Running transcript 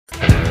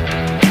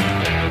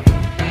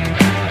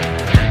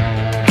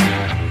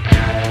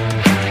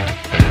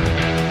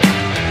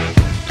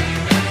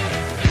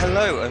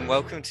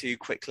welcome to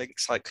Quicklink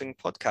Cycling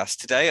Podcast.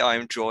 Today I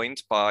am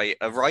joined by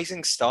a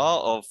rising star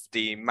of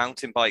the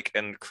mountain bike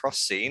and cross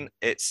scene.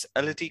 It's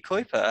Elodie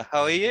Kuijper.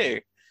 How are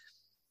you?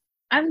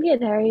 I'm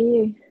good. How are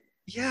you?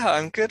 Yeah,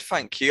 I'm good,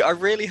 thank you. I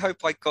really hope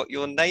I got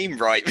your name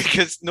right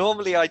because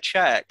normally I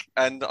check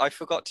and I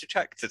forgot to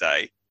check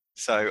today.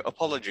 So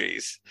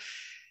apologies.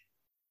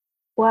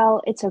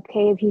 Well, it's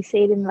okay if you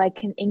say it in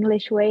like an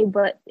English way,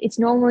 but it's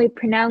normally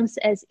pronounced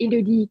as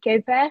Elodie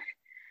Kuijper.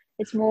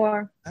 It's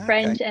more Okay.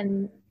 French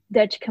and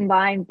Dutch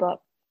combined,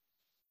 but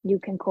you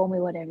can call me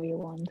whatever you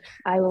want.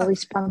 I will Oh,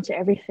 respond to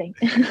everything.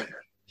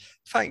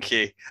 thank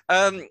you.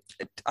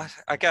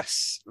 I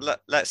guess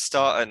let's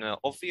start in an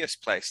obvious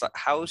place. Like,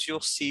 how's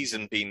your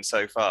season been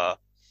so far?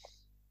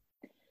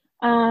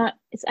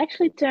 It's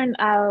actually turned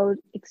out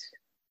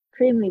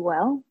extremely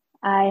well.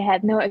 I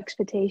had no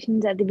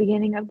expectations at the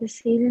beginning of the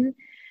season,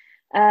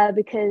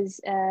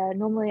 because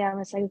normally I'm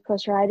a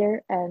cyclocross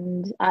rider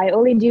and I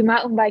only do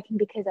mountain biking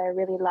because I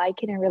really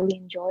like it and really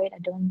enjoy it. I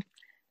don't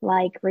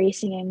like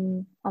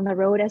on the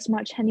road as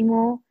much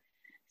anymore.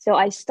 So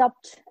I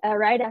stopped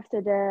right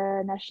after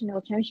the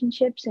national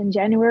championships in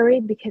January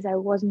because I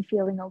wasn't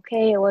feeling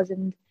okay. I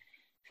wasn't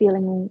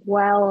feeling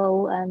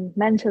well, and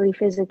mentally,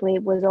 physically,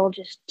 it was all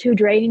just too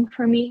draining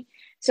for me.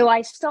 So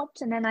I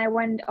stopped and then I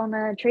went on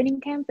a training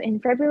camp in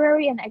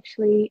February. And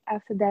actually,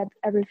 after that,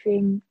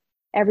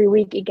 every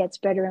week it gets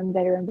better and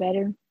better and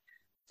better.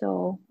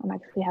 So I'm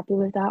actually happy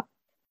with that.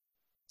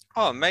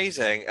 Oh,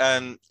 amazing.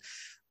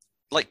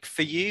 Like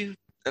for you,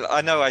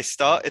 I know I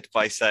started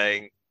by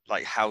saying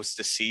like how's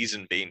the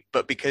season been,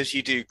 but because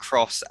you do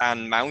cross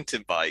and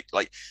mountain bike,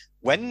 like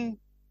when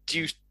do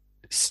you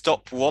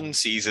stop one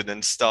season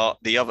and start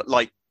the other?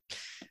 Like,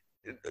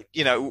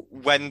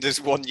 when does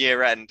one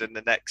year end and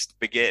the next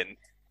begin?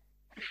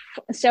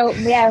 So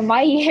yeah,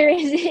 my year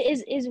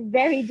is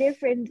very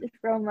different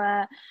from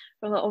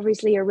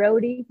obviously a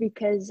roadie,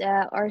 because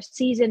our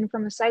season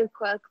from a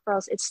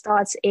cyclocross, it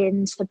starts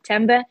in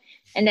September,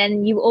 and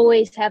then you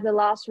always have the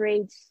last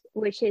race,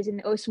 which is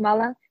in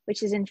Oosmala,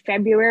 which is in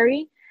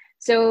February.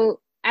 So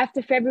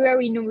after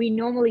February, we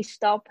normally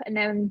stop, and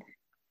then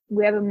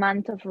we have a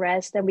month of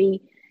rest, and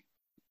we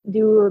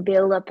do a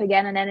build up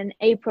again, and then in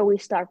April we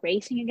start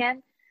racing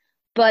again.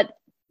 But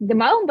the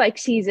mountain bike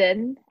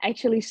season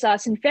actually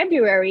starts in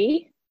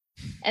February,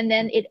 and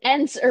then it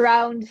ends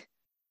around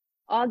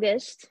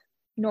August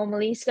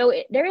normally. So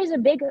there is a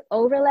big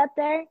overlap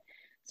there.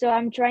 So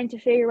I'm trying to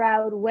figure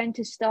out when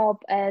to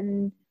stop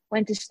and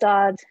when to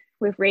start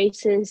with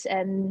races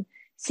and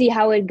see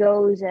how it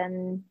goes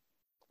and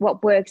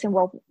what works and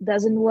what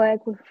doesn't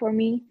work for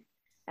me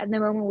at the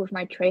moment with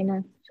my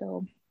trainer.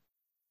 So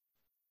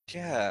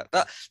Yeah,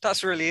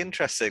 that's really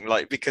interesting.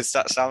 Like because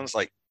that sounds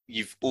like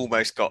you've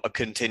almost got a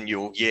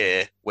continual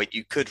year where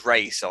you could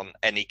race on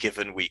any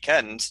given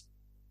weekend.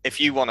 If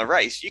you want to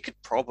race, you could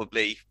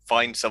probably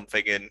find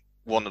something in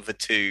one of the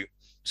two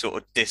sort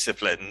of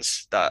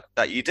disciplines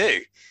that you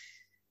do.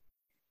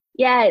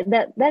 yeah,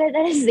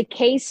 that is the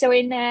case. So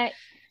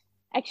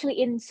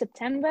actually in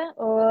September,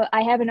 or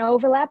I have an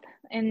overlap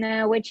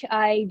in which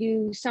I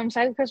do some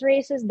cyclocross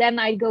races. Then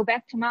I go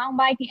back to mountain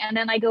biking, and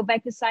then I go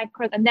back to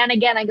cyclocross, and then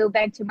again I go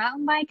back to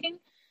mountain biking.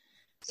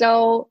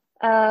 So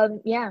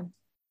yeah,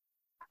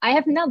 I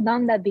have not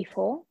done that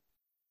before.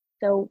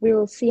 So we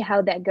will see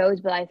how that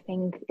goes, but I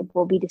think it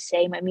will be the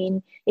same. I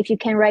mean, if you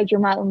can ride your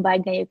mountain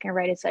bike, then you can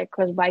ride a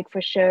cyclocross bike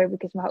for sure,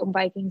 because mountain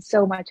biking is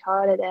so much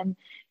harder than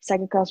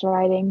cyclocross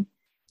riding.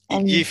 You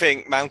And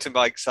think mountain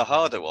bike's a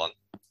harder one?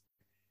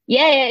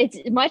 yeah, it's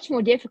much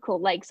more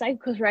difficult. Like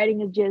cyclocross riding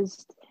is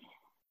just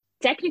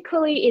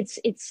technically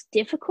it's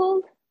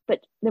difficult, but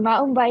the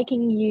mountain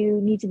biking,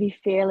 you need to be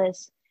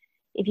fearless.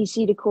 If you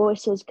see the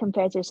courses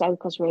compared to a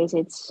cyclocross race,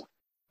 it's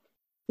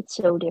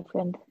so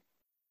different.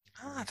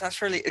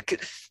 That's really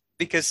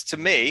because to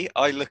me,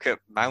 I look at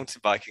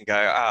mountain bike and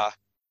go,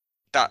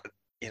 that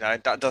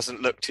that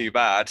doesn't look too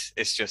bad.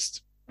 It's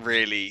just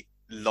really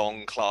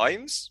long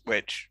climbs,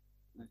 which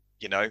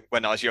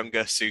when I was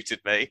younger suited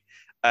me.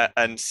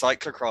 And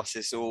cyclocross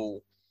is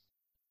all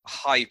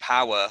high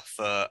power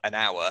for an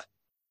hour,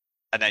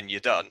 and then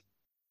you're done.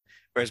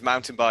 Whereas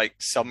mountain bike,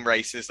 some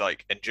races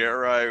like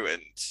enduro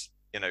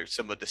and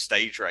some of the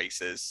stage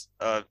races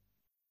are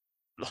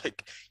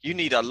like you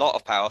need a lot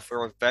of power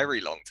for a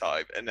very long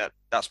time, and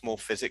that's more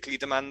physically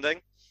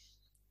demanding.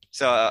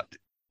 So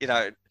you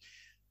know,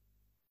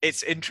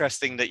 it's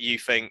interesting that you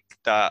think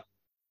that,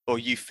 or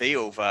you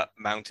feel that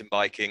mountain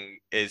biking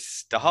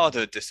is the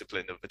harder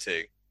discipline of the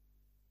two.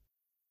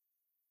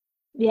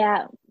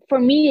 Yeah, for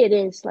me it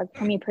is, like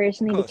for me Of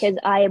personally, course. because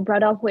I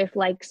brought up with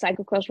like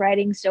cyclocross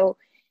riding. So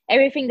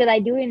everything that I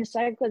do in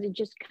cyclocross, it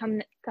just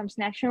comes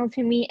natural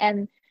to me.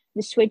 And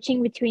the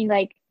switching between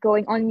like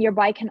going on your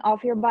bike and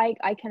off your bike,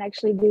 I can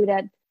actually do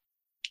that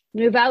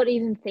without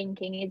even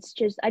thinking. It's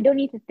just I don't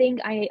need to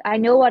think. I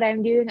know what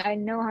I'm doing. I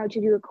know how to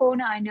do a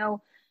corner. I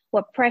know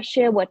what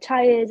pressure, what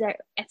tires,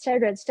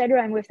 etc.,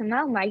 etc. And with the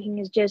mountain biking,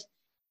 is just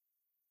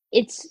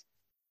it's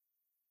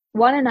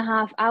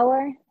 1.5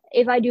 hour.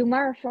 If I do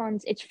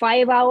marathons, it's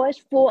 5 hours,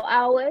 4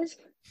 hours.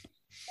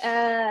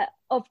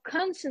 of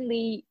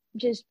constantly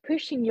just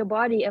pushing your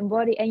body,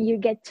 and you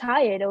get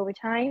tired over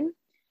time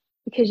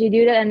because you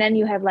do that, and then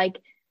you have like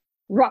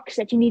rocks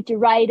that you need to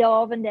ride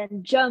off, and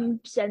then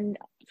jumps and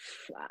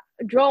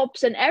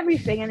drops and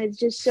everything, and it's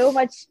just so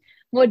much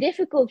more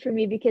difficult for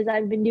me because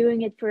I've been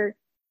doing it for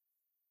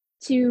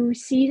 2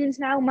 seasons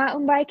now,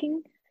 mountain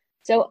biking.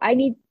 So I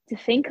need to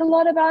think a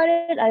lot about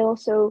it. I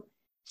also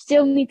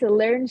still need to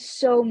learn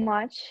so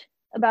much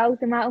about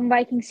the mountain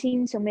biking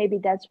scene, so maybe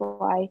that's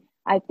why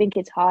I think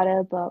it's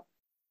harder, but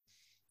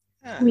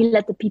we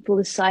let the people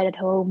decide at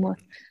home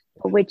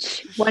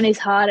which one is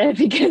harder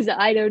because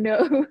I don't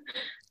know.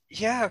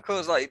 Yeah, of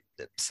course. Like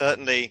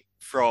certainly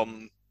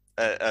from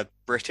a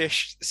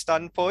British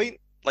standpoint,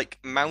 like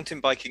mountain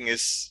biking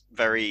is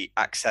very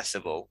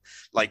accessible.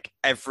 Like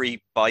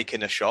every bike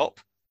in a shop,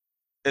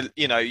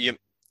 you know, your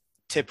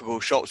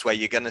typical shops where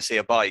you're going to see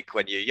a bike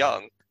when you're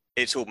young,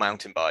 it's all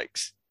mountain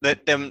bikes. They're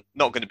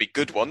not going to be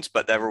good ones,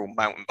 but they're all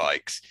mountain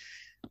bikes.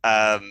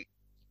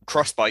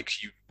 Cross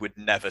bikes you would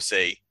never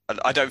see.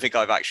 I don't think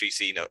I've actually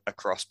seen a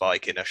cross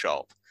bike in a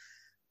shop.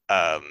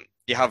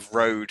 You have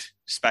road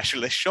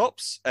specialist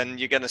shops, and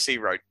you're going to see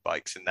road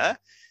bikes in there.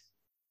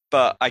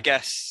 But I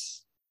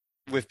guess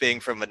with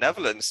being from the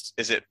Netherlands,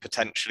 is it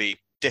potentially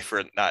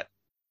different that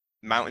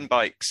mountain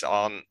bikes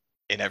aren't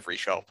in every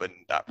shop and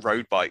that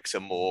road bikes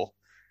are more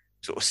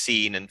sort of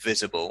seen and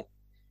visible?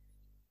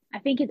 I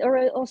think it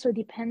also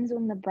depends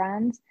on the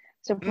brand.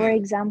 So, for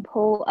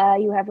example,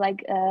 you have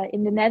like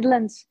in the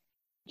Netherlands,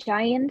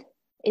 Giant.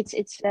 It's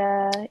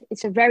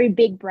a very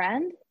big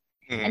brand,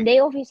 and they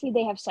have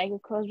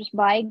cyclocross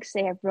bikes,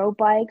 they have road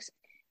bikes,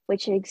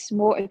 which is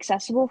more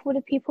accessible for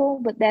the people.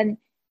 But then,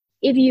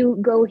 if you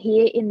go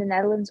here in the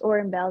Netherlands or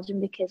in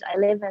Belgium, because I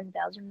live in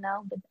Belgium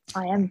now, but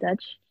I am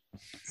Dutch.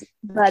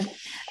 But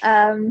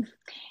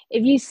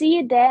if you see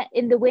it there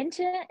in the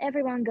winter,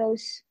 everyone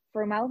goes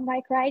for a mountain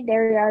bike ride.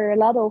 There are a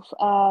lot of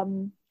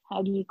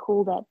how do you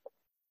call that?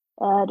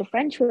 The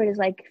French word is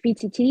like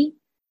VTT.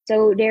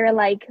 So there are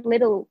like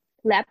little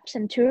laps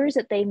and tours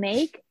that they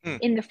make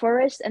in the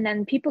forest, and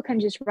then people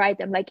can just ride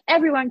them. Like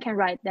everyone can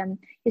ride them.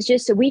 It's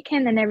just a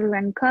weekend, and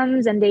everyone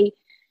comes, and they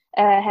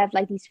have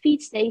like these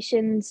feed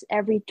stations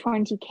every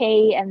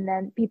 20k, and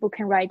then people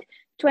can ride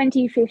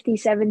 20, 50,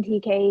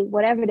 70k,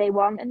 whatever they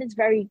want, and it's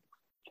very,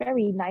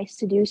 very nice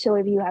to do so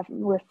if you have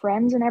with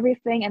friends and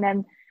everything. And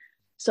then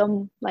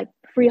some like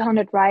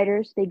 300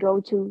 riders, they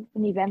go to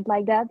an event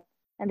like that,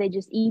 and they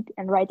just eat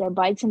and ride their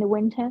bikes in the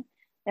winter,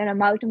 and on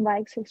mountain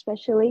bikes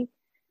especially.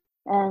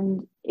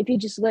 And if you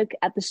just look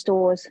at the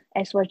stores,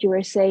 as what you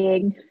were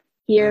saying,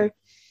 here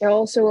there are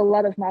also a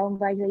lot of mountain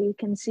bikes that you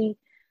can see,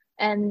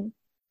 and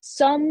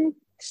some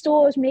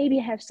stores maybe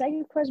have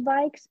cyclocross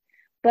bikes,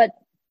 but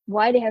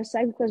why they have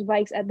cyclocross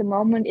bikes at the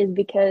moment is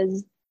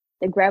because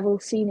the gravel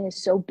scene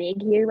is so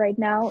big here right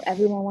now.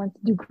 Everyone wants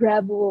to do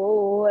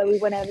gravel. We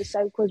want to have a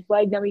cyclocross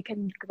bike, then we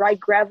can ride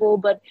gravel.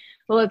 But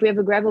if we have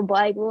a gravel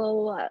bike,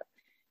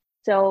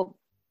 so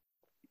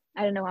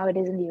I don't know how it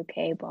is in the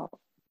UK, but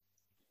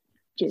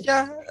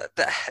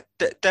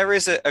there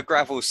is a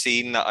gravel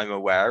scene that I'm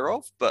aware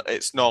of, but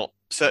it's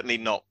certainly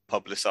not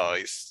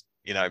publicized.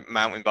 You know,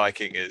 mountain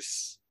biking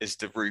is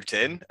the route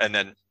in, and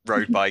then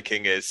road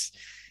biking is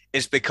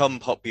become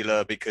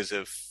popular because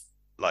of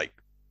like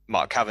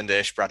Mark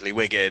Cavendish, Bradley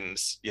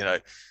Wiggins, you know,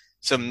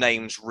 some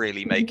names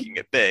really making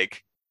it big.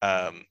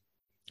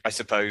 I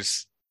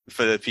suppose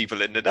for the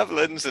people in the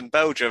Netherlands and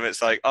Belgium,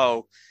 it's like,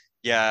 oh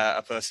yeah,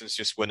 a person's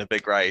just won a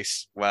big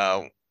race.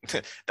 Well,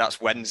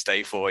 that's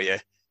Wednesday for you.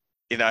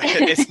 You know,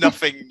 it's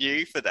nothing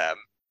new for them.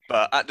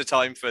 But at the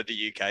time for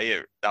the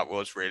UK, that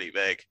was really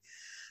big.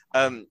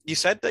 You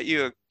said that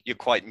you're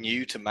quite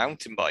new to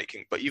mountain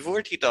biking, but you've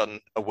already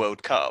done a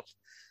World Cup.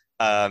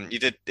 You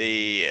did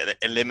the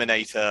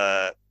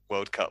Eliminator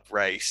World Cup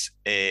race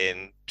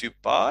in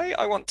Dubai,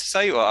 I want to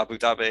say, or Abu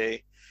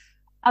Dhabi.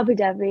 Abu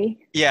Dhabi.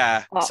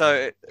 Yeah. Well,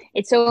 so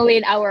it's only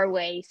an hour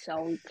away,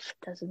 so it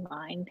doesn't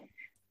mind.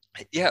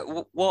 Yeah,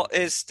 what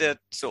was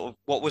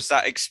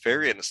that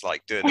experience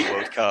like doing the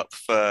World Cup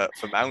for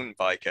mountain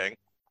biking?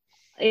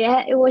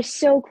 Yeah, it was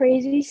so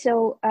crazy.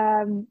 So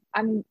I'm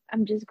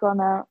just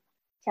gonna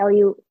tell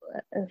you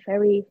a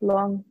very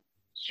long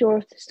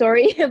short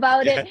story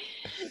about it.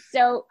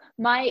 So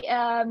my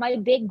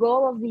big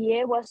goal of the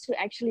year was to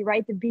actually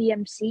ride the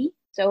BMC.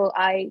 So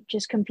I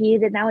just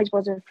competed. Now it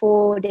was a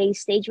 4-day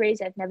stage race.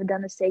 I've never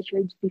done a stage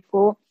race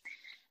before.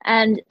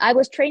 And I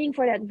was training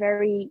for that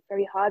very,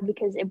 very hard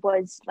because it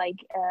was like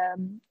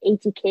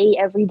 80k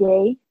every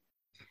day.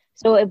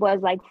 So it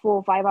was like 4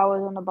 or 5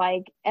 hours on the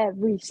bike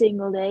every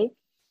single day.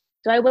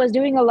 So I was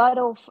doing a lot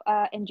of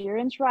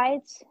endurance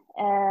rides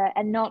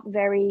and not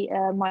very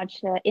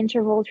much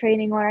interval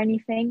training or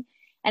anything.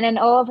 And then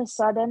all of a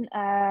sudden,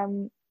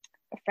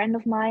 a friend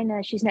of mine,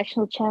 she's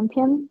national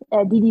champion,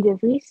 Didi de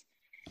Vries,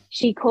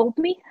 she called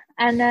me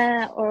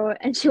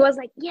and she was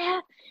like, yeah,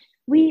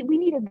 we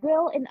need a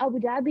girl in Abu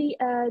Dhabi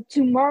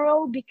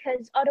tomorrow,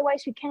 because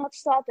otherwise we cannot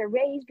start the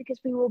race because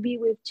we will be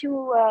with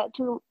two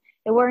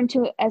there weren't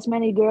as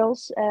many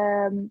girls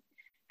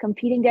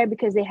competing there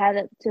because they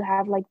had to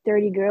have like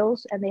 30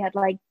 girls, and they had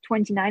like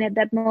 29 at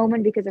that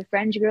moment because a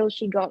French girl,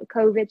 she got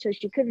COVID, so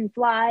she couldn't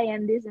fly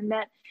and this and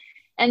that.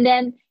 And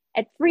then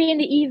at 3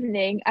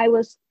 p.m, I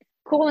was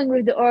calling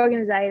with the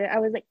organizer. I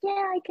was like, yeah,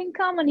 I can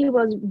come. And he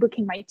was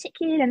booking my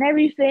ticket and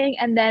everything.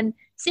 And then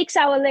 6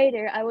 hours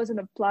later, I was on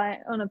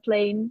a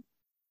plane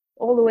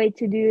all the way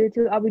to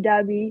Abu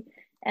Dhabi.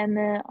 And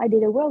I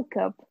did a World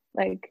Cup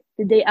like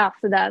the day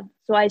after that.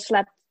 So I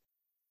slept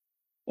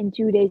in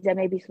 2 days. I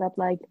maybe slept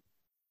like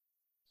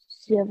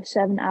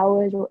 7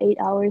 hours or 8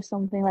 hours,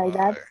 something like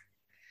that.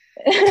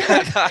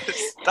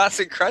 That's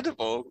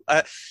incredible.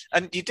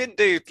 And you didn't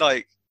do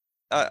like,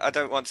 I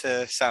don't want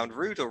to sound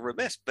rude or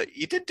remiss, but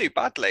you did do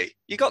badly.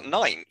 You got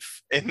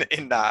 9th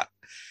in that,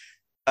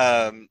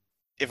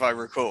 if I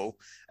recall.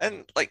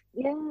 And like,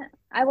 yeah,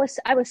 I was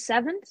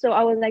 7th, so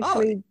I was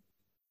actually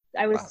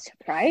I was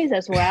surprised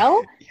as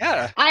well.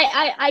 Yeah,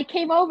 I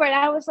came over and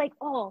I was like,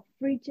 oh,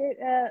 free trip,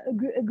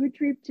 a good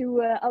trip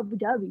to Abu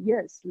Dhabi.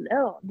 Yes,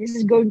 oh, this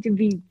is going to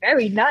be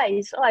very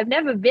nice. Oh, I've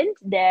never been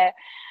there.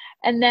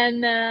 And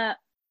then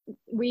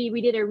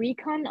we did a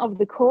recon of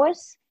the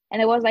course. And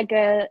there was like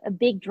a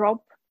big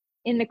drop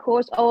in the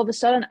course all of a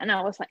sudden. And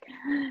I was like,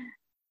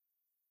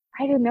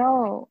 I don't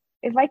know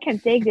if I can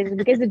take this,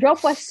 because the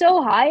drop was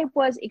so high. It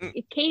was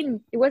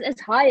as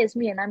high as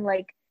me. And I'm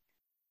like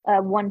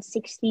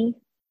 160.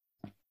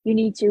 You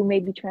need to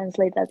maybe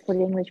translate that for the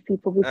English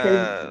people,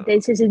 because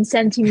this is in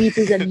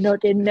centimeters and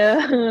not in...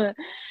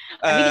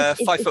 I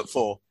think it's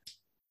 5'4".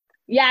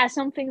 Yeah,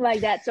 something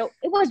like that. So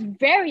it was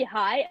very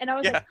high. And I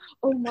was like,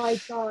 oh my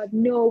God,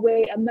 no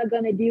way. I'm not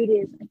going to do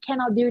this. I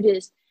cannot do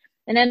this.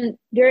 And then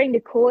during the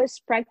course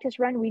practice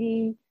run,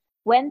 we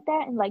went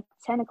there in like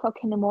 10 o'clock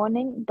in the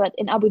morning. But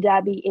in Abu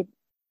Dhabi, it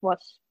was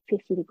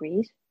 50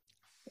 degrees.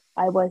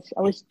 I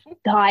was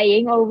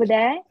dying over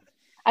there.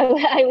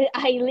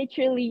 I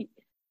literally,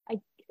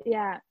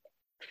 I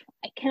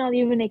cannot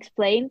even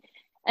explain.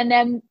 And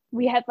then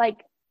we had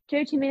like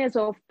 30 minutes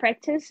of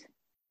practice.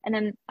 And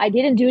then I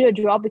didn't do the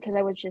drop because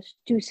I was just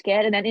too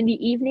scared. And then in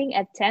the evening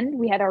at 10,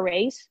 we had our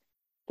race,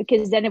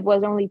 because then it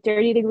was only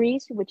 30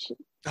 degrees, which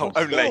was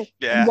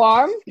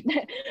warm.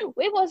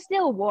 It was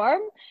still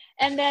warm.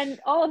 And then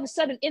all of a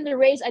sudden in the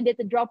race, I did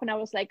the drop and I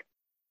was like,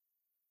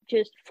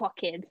 just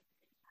fuck it.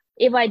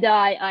 If I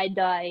die, I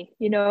die.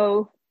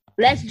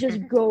 Let's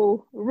just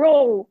go,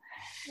 roll.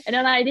 And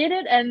then I did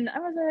it, and I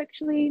was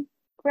actually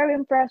very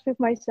impressed with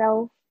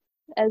myself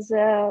as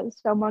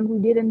someone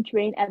who didn't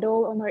train at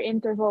all on our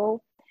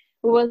interval,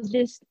 who was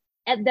just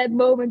at that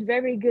moment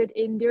very good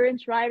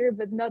endurance rider,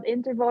 but not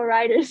interval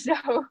rider. So,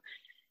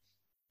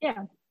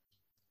 yeah.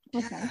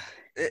 Okay.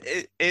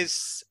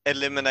 Is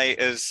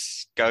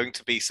Eliminators going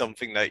to be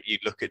something that you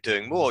look at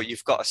doing more?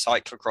 You've got a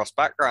cyclocross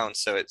background,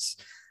 so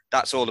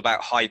that's all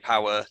about high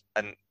power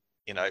and,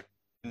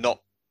 not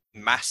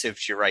massive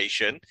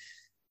duration.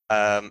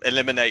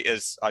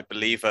 Eliminators, I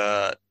believe,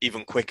 are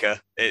even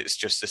quicker. It's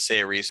just a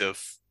series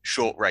of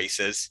short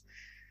races.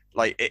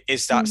 Like,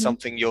 is that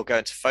something you're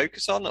going to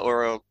focus on,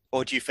 or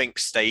do you think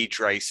stage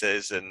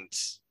races and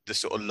the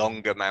sort of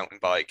longer mountain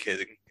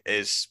biking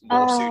is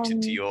more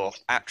suited to your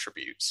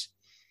attributes?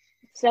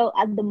 So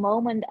at the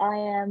moment, I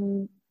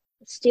am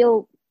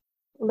still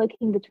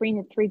looking between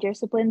the 3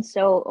 disciplines.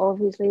 So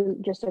obviously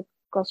just a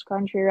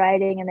cross-country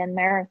riding and then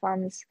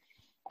marathons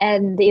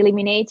and the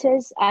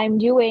Eliminators. I'm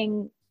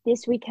doing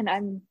this weekend,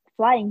 I'm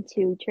flying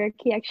to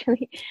Turkey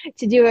actually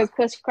to do a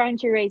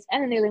cross-country race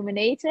and an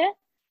Eliminator.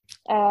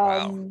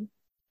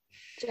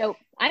 So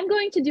I'm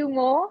going to do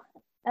more.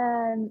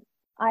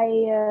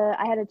 I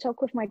had a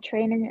talk with my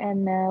trainer,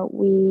 and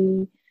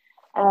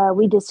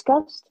we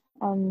discussed,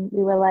 and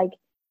we were like,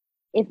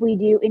 if we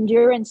do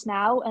endurance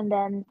now and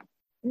then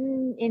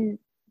in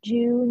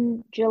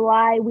June,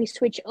 July, we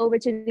switch over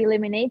to the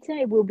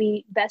Eliminator, it will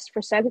be best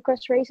for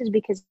cyclocross races,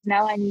 because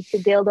now I need to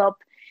build up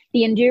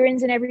the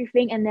endurance and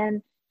everything. And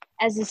then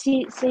as the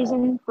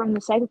season from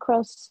the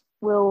cyclocross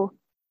will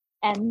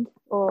end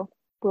or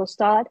will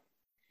start,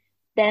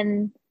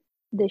 then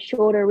the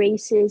shorter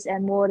races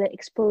and more the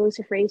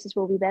explosive races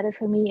will be better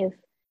for me, if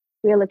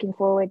we're looking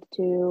forward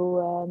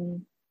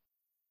to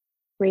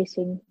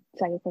racing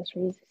cyclocross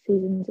race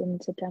seasons in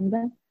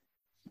September.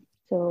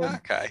 So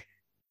okay,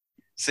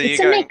 so it's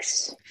a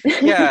mix.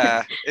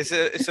 Yeah,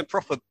 it's a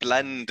proper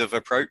blend of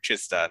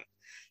approaches then.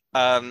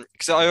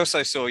 Because I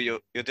also saw you're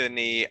doing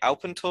the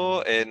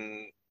Alpentour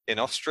in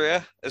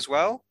Austria as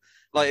well.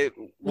 Like,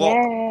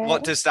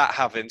 what does that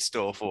have in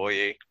store for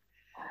you?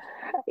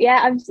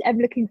 Yeah, I'm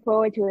looking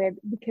forward to it,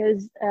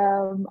 because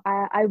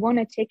I won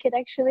a ticket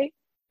actually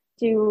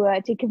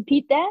to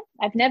compete there.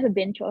 I've never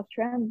been to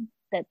Austria.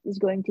 That is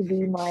going to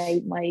be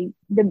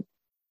the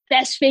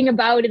best thing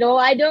about it all.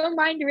 I don't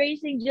mind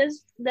racing,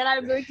 just that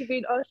I'm going to be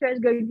in Austria is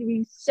going to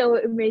be so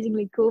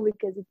amazingly cool,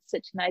 because it's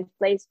such a nice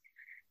place.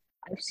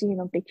 I've seen it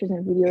on pictures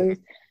and videos,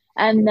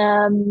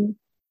 and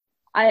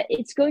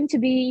it's going to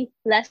be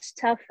less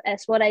tough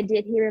as what I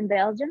did here in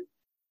Belgium,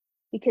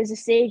 because the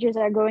stages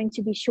are going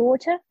to be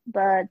shorter,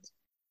 but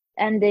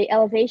and the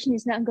elevation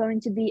is not going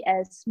to be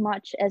as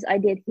much as I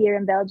did here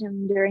in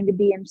Belgium during the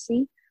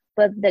BMC,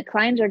 but the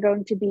climbs are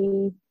going to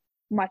be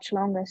much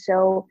longer.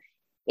 So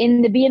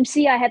in the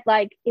BMC, I had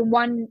like in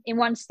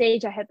one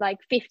stage, I had like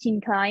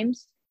 15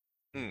 climbs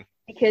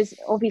because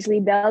obviously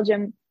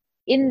Belgium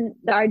in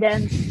the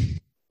Ardennes,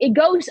 it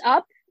goes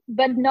up,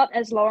 but not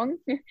as long.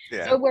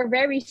 Yeah. So we're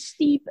very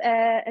steep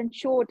and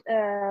short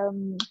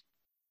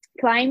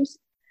climbs.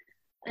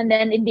 And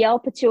then in the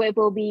Alpe 2, it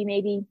will be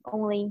maybe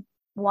only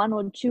 1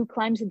 or 2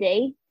 climbs a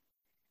day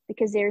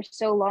because they're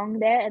so long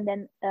there. And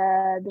then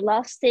the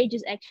last stage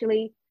is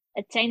actually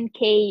a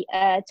 10K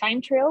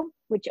time trail,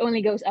 which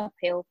only goes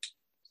uphill.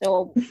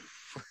 So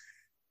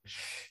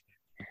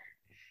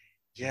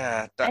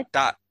yeah,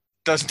 that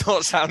does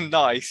not sound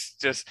nice.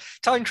 Just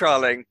time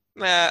trialing.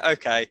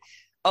 Okay.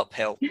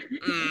 Uphill.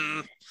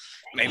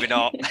 Maybe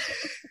not.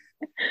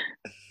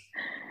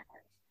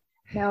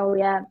 No,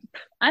 yeah.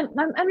 I'm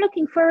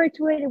looking forward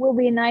to it. It will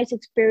be a nice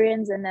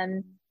experience, and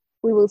then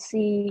we will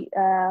see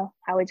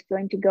how it's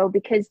going to go.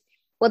 Because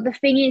what the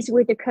thing is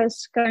with the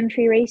cross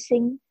country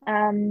racing,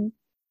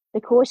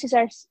 the courses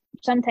are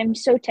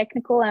sometimes so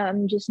technical.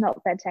 I'm just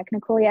not that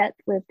technical yet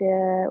with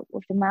the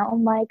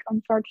mountain bike,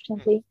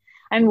 unfortunately.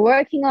 I'm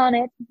working on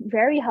it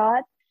very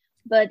hard,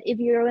 but if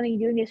you're only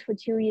doing this for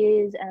 2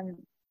 years, and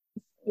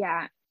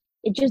yeah,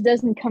 it just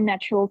doesn't come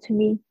natural to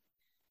me.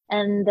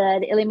 And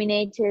the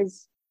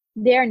eliminators,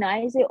 they're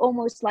nice. They're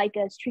almost like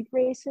street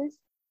races,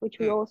 which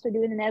we also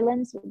do in the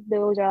Netherlands.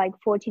 Those are like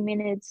 40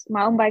 minutes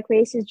mountain bike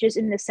races just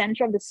in the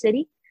center of the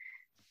city,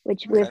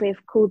 which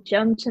with cool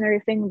jumps and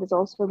everything was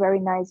also very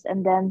nice.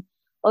 And then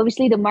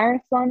obviously the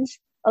marathons,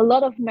 a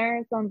lot of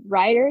marathon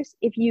riders,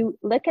 if you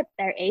look at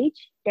their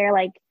age, they're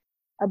like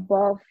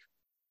above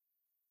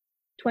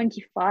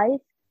 25,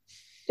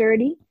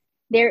 30.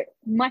 They're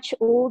much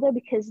older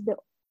because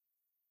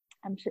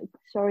I'm so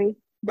sorry.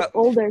 The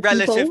older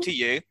relative people, to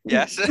you,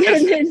 yes.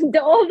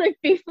 The older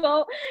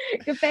people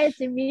compared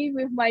to me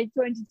with my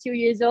 22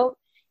 years old,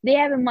 they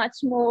have a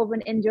much more of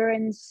an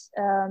endurance.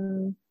 I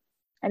don't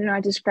know how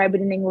to describe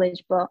it in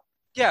English, but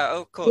yeah,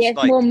 of course, they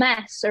have more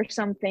mass or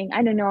something.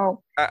 I don't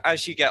know.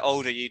 As you get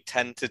older, you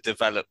tend to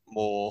develop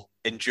more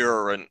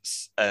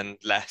endurance and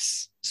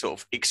less sort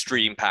of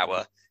extreme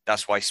power.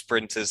 That's why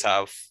sprinters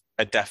have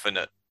a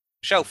definite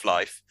shelf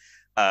life.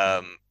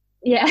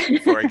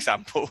 For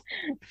example.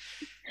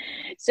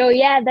 So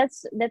yeah,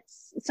 that's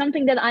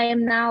something that I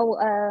am now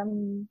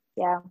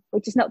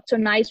which is not so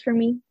nice for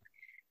me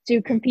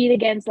to compete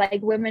against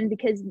like women,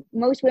 because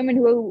most women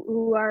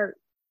who are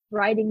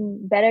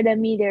riding better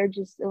than me, they're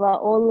just a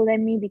lot older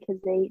than me because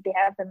they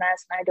have the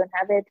mass and I don't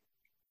have it.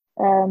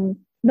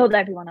 Not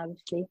everyone,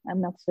 obviously.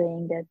 I'm not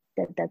saying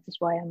that is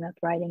why I'm not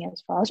riding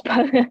as fast,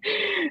 but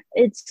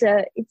it's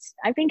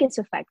I think it's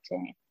a factor,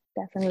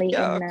 definitely.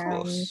 Yeah,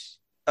 of course.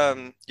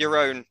 Your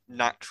own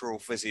natural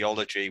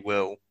physiology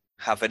will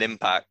have an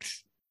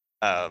impact,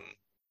 and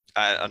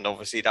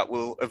obviously that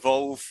will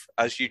evolve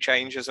as you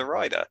change as a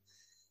rider.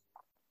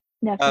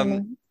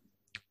 Definitely.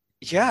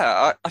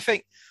 I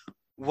think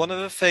one of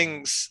the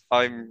things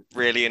I'm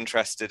really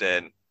interested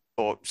in,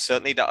 or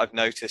certainly that I've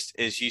noticed,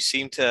 is you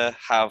seem to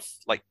have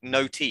like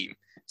no team.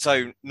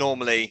 So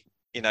normally,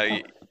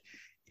 a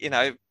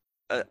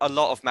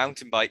lot of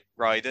mountain bike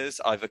riders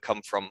either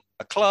come from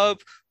a club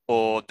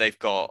or they've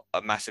got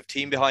a massive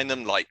team behind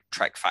them, like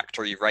Trek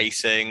Factory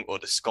Racing or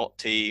the Scott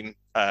team,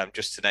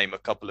 just to name a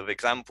couple of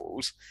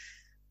examples.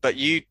 But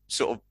you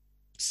sort of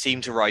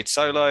seem to ride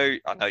solo.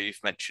 I know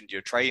you've mentioned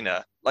your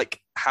trainer.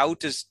 Like, how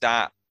do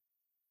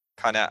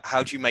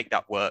you make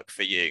that work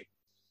for you?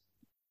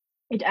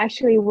 It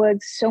actually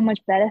works so much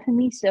better for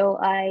me. So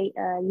I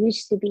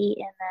used to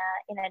be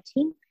in a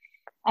team.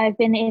 I've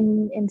been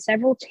in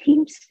several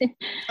teams.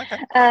 Okay.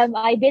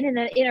 I've been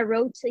in a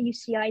road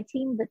UCI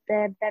team, but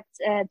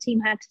that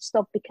team had to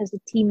stop because the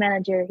team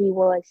manager, he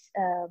was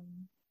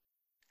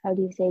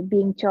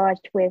being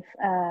charged with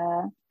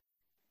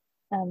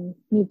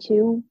Me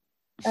Too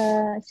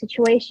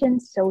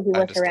situations. So he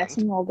was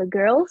harassing all the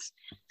girls.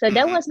 So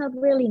that was not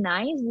really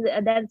nice.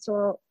 That's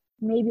all,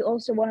 maybe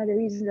also one of the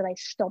reasons that I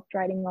stopped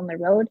riding on the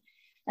road.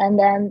 And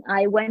then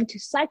I went to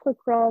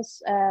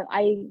cyclocross.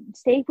 I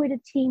stayed with a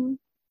team.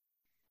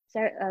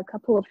 A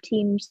couple of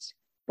teams,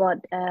 but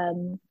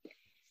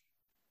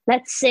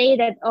let's say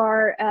that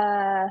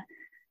our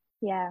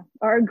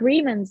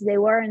agreements, they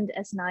weren't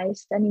as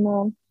nice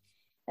anymore,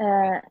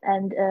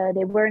 and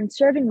they weren't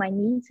serving my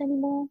needs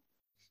anymore.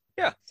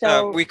 Yeah,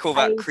 so we call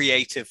that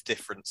creative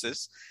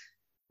differences.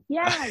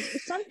 Yeah,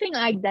 something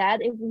like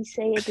that. If we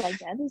say it like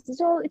that,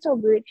 it's all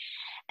good.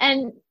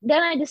 And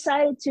then I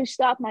decided to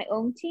start my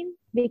own team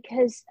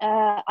because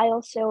I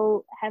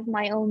also have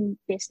my own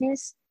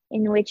business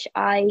in which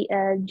I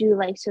do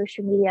like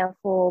social media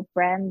for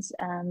brands,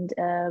 and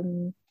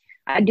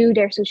I do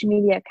their social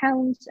media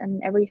accounts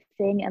and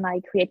everything, and I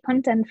create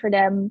content for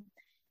them,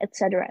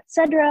 etc.,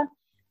 etc.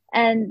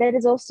 And that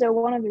is also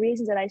one of the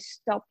reasons that I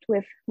stopped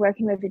with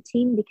working with a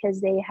team,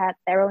 because they had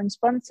their own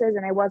sponsors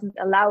and I wasn't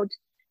allowed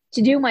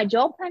to do my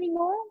job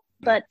anymore.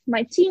 But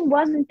my team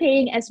wasn't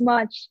paying as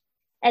much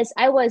as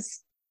I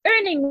was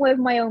earning with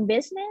my own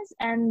business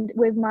and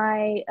with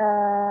my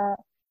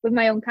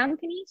own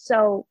company.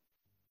 So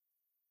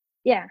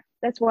yeah,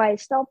 that's why I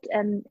stopped.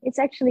 And it's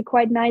actually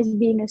quite nice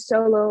being a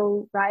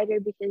solo rider,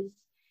 because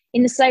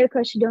in the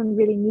cyclocross you don't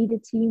really need a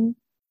team.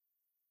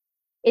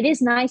 It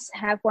is nice to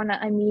have one.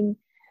 I mean,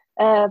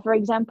 for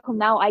example,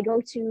 now I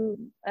go to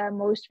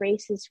most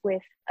races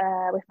with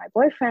my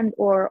boyfriend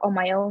or on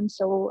my own.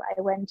 So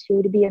I went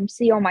to the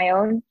BMC on my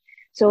own.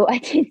 So I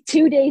did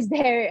 2 days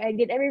there. I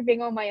did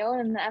everything on my own,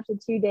 and after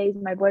 2 days,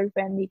 my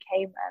boyfriend he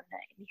came and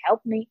he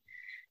helped me.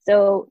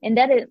 So in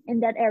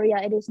that area,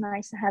 it is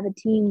nice to have a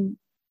team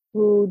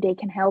who they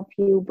can help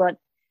you. But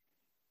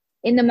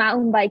in the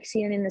mountain bike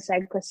scene and in the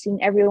cyclocross scene,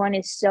 everyone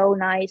is so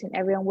nice and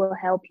everyone will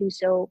help you.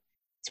 So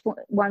it's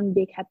one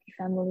big happy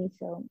family.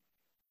 So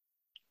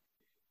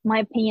my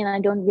opinion, I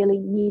don't really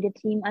need a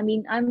team. I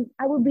mean, it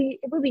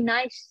would be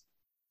nice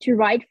to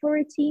ride for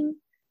a team,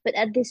 but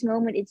at this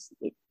moment it's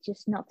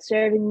just not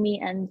serving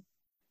me, and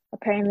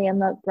apparently I'm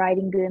not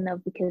riding good enough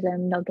because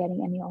I'm not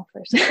getting any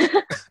offers.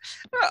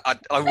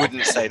 I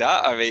wouldn't say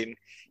that. I mean,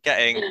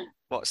 getting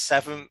what,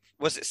 seventh?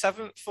 Was it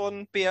seventh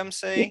on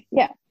BMC?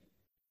 Yeah.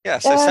 Yeah.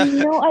 So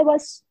no, I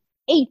was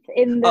 8th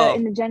in the Oh.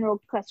 in the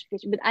general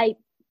classification, but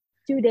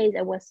 2 days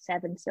I was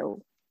 7th,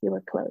 so you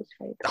were close,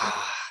 very close.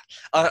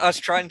 I was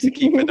trying to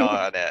keep an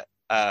eye on it.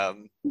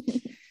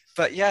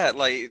 But yeah,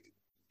 like,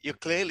 you're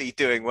clearly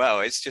doing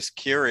well. It's just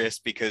curious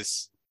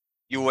because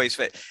you always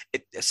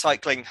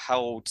cycling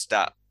holds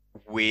that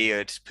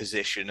weird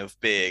position of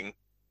being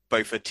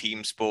both a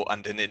team sport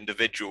and an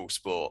individual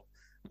sport.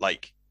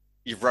 Like,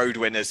 your road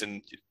winners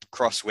and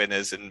cross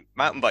winners and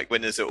mountain bike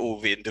winners are all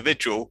the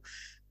individual,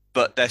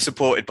 but they're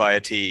supported by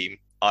a team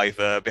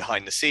either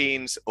behind the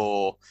scenes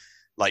or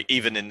like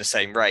even in the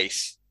same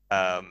race.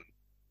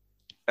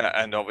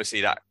 And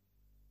obviously that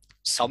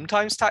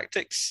sometimes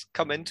tactics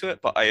come into it,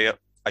 but I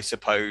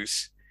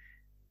suppose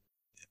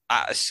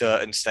at a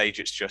certain stage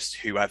it's just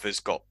whoever's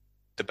got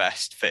the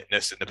best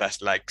fitness and the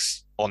best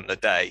legs on the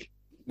day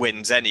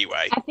wins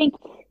anyway. I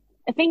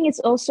think it's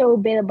also a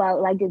bit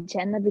about like the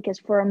gender, because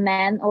for a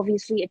man,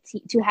 obviously,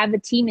 to have a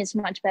team is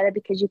much better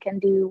because you can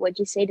do what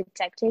you say, the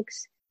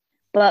tactics.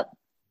 But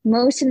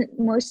most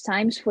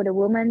times for the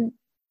woman,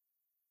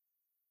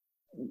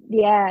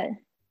 yeah,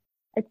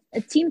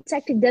 a team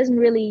tactic doesn't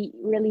really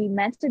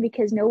matter,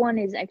 because no one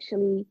is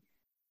actually,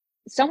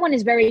 someone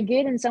is very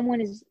good and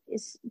someone is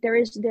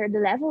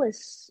the level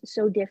is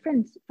so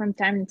different from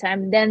time to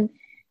time. Then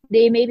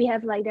they maybe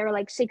have like, there are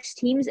like 6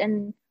 teams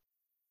and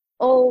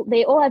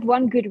they all have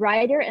one good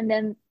rider, and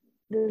then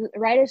the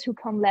riders who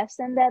come less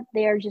than that,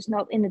 they are just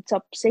not in the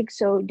top 6,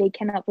 so they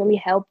cannot really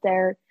help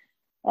their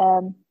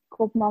kopman,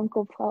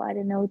 kopvrouw, I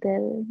don't know,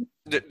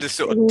 the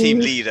sort of team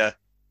leader.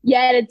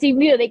 Yeah, the team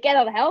leader, they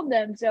cannot help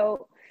them.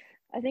 So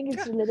I think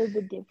it's a little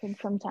bit different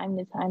from time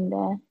to time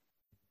there.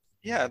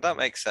 Yeah, that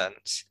makes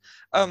sense.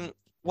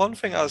 One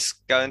thing I was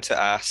going to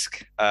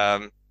ask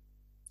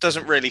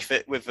doesn't really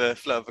fit with the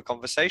flow of the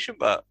conversation,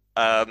 but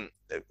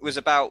it was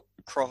about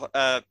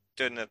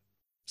doing a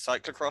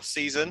cyclocross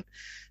season.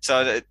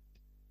 So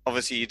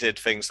obviously you did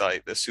things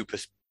like the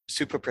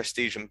super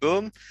prestige and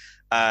boom.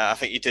 I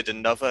think you did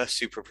another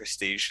super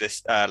prestige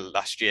this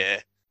last year.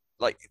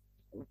 Like,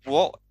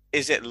 what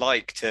is it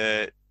like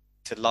to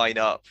line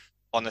up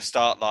on a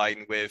start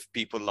line with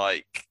people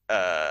like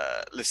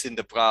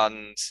Lucinda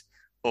Brand,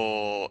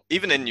 or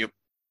even in your,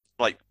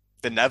 like,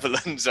 the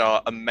Netherlands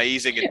are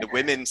amazing in the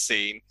women's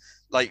scene.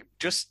 Like,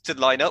 just to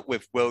line up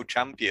with world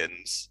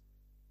champions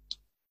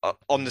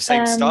on the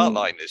same start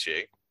line as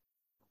you.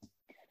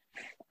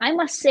 I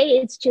must say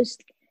it's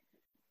just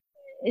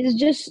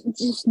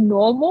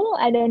normal.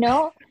 I don't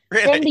know.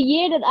 Really? From the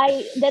year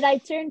that I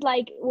turned,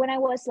 like when I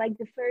was like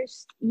the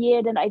first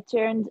year that I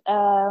turned,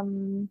 how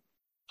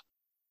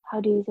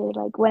do you say it?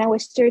 Like when I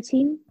was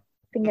 13, I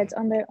think that's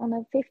under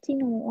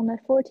 15 or under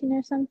 14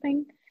 or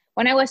something.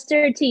 When I was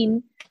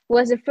 13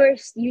 was the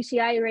first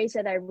UCI race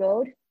that I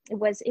rode. It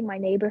was in my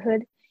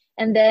neighborhood,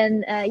 and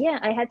then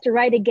I had to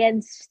ride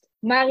against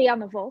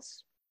Marianne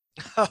Vos.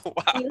 Oh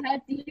wow!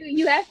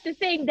 You have to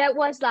think that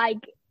was like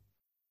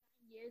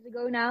years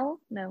ago now.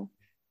 No.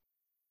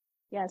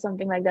 Yeah,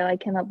 something like that. I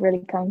cannot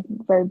really count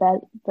very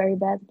bad,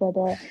 but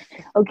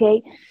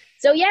okay.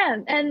 So yeah,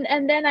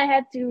 and then I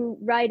had to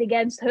ride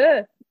against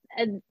her,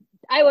 and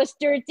I was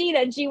 13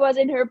 and she was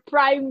in her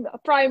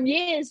prime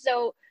years.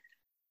 So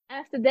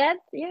after that,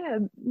 yeah,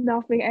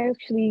 nothing. I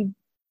actually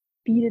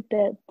beat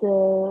that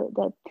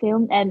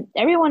film, and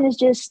everyone is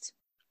just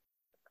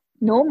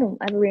normal.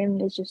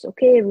 Everyone is just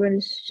okay. Everyone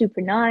is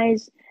super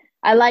nice.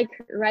 I like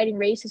riding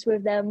races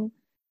with them.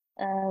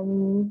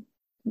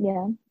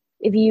 Yeah.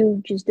 If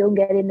you just don't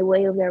get in the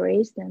way of their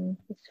race, then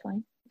it's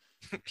fine.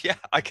 Yeah,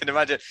 I can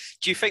imagine.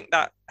 Do you think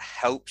that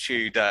helps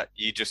you, that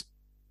you just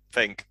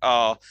think,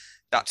 oh,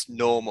 that's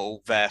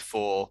normal,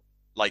 therefore,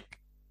 like,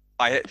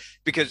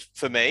 because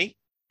for me,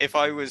 if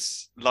I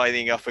was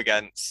lining up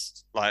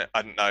against, like,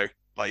 I don't know,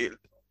 like,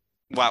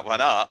 Wout van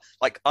Aert,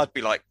 like, I'd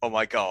be like, oh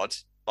my God,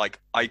 like,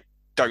 I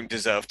don't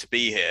deserve to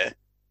be here.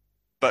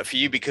 But for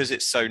you, because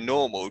it's so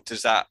normal,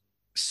 does that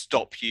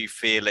stop you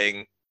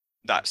feeling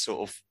that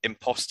sort of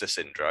imposter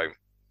syndrome?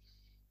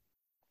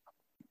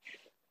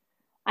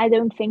 I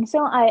don't think so.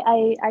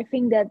 I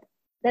think that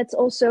that's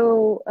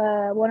also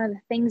one of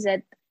the things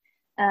that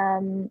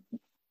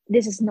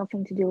this is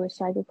nothing to do with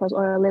cyclocross,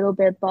 or a little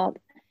bit, but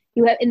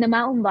you have in the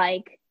mountain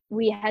bike,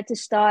 we had to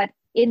start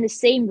in the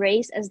same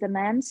race as the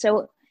men.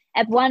 So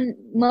at one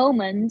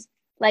moment,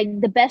 like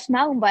the best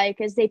mountain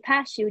bikers, they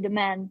pass you, the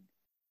men.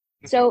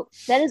 So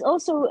that is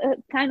also a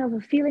kind of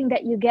a feeling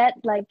that you get,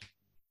 like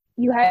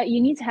you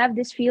need to have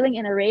this feeling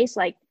in a race,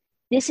 like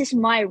this is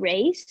my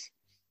race.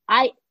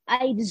 I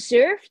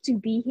deserve to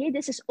be here.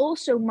 This is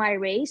also my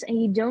race,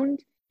 and you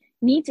don't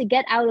need to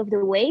get out of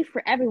the way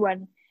for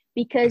everyone,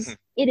 because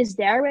it is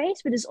their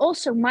race, but it's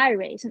also my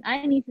race, and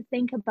I need to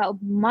think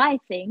about my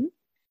thing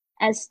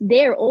as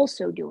they're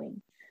also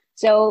doing.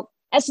 So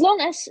as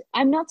long as,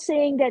 I'm not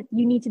saying that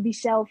you need to be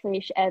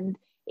selfish, and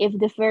if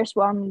the first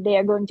one, they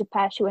are going to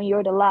pass you and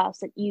you're the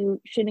last, that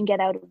you shouldn't get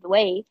out of the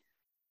way.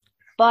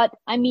 But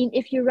I mean,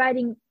 if you're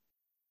riding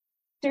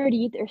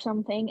 30th or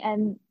something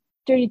and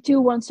 32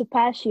 wants to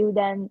pass you,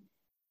 then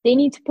they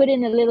need to put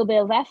in a little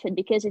bit of effort,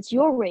 because it's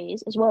your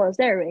race as well as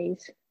their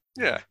race.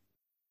 Yeah.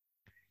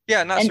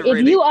 Yeah, and that's and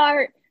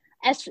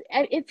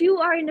if you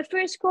are in the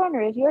first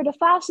corner, if you're the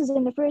fastest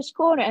in the first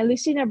corner and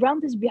Lucina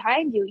Brandt is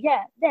behind you,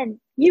 yeah, then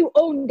you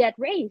own that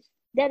race.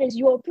 That is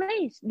your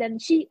place. Then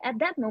she at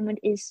that moment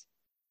is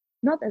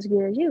not as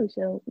good as you,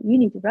 so you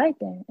need to ride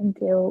there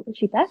until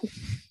she passes.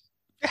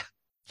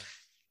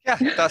 Yeah,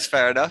 that's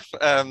fair enough.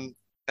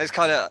 It's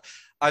kind of,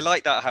 I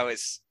like that, how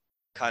it's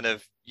kind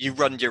of, you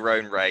run your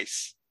own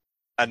race,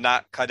 and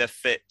that kind of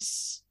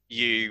fits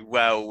you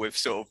well with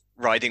sort of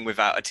riding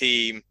without a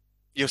team.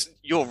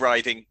 You're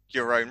riding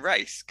your own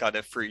race kind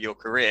of through your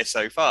career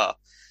so far.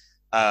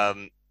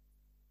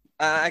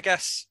 I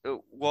guess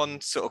one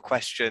sort of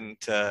question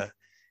to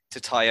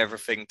tie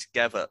everything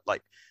together,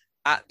 like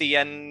at the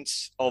end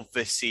of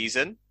this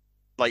season,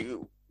 like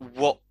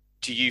what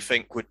do you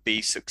think would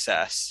be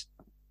success?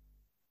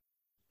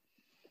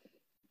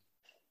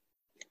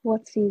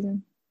 What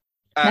season?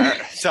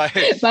 So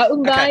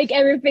mountain bike, okay.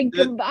 everything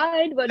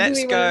combined. What Let's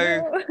do we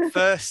go want to know?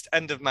 first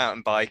end of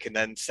mountain bike, and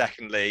then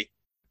secondly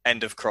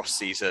end of cross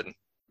season.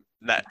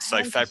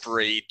 So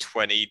February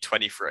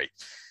 2023.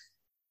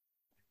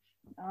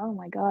 Oh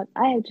my god,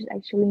 I have just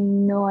actually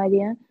no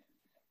idea.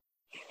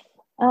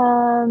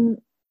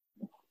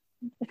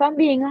 If I'm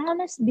being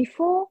honest,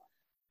 before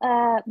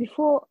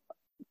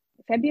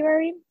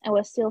February, I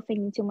was still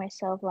thinking to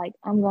myself, like,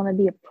 I'm gonna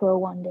be a pro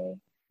one day.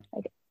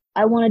 Like,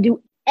 I want to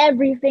do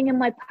everything in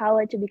my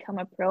power to become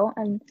a pro.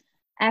 And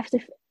after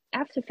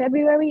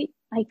February,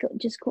 I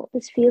just got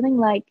this feeling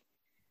like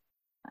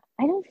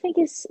I don't think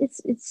it's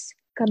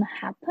gonna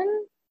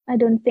happen. I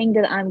don't think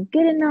that I'm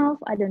good enough.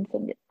 I don't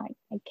think that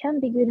I can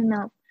be good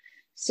enough.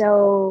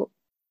 So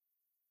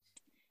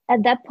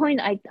at that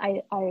point, I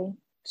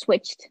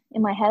switched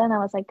in my head, and I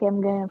was like, okay,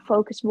 I'm going to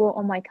focus more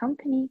on my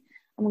company.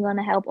 I'm going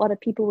to help other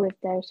people with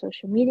their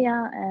social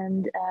media,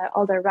 and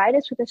other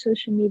riders with their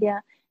social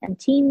media, and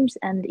teams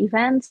and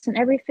events and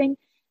everything.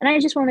 And I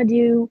just want to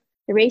do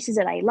the races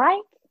that I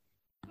like,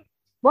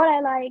 what I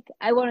like.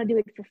 I want to do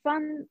it for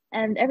fun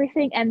and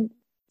everything. And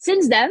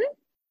since then,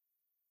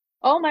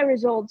 all my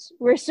results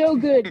were so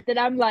good that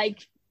I'm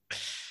like,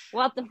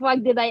 what the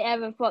fuck did I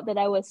ever thought that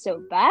I was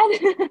so bad?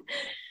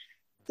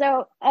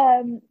 So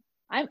I'm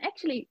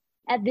actually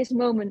at this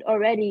moment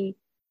already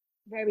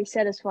very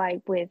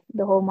satisfied with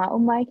the whole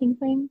mountain biking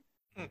thing.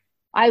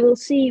 I will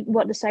see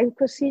what the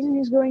cyclocross season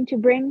is going to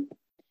bring.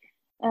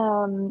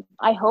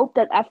 I hope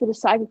that after the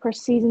cyclocross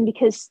season,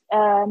 because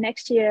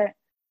next year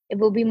it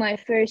will be my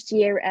first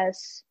year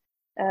as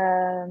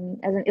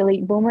an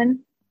elite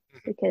woman,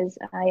 because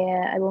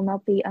I will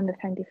not be under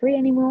 23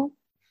 anymore.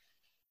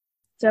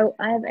 So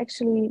I have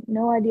actually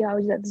no idea how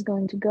that is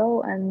going to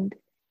go. And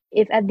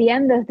if at the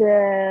end of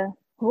the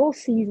whole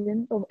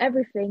season of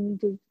everything,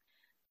 just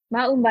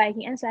mountain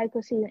biking and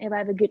cycle season, if I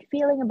have a good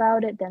feeling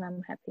about it, then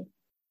I'm happy.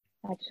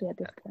 Actually, at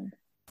this point.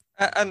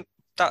 And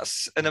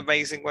that's an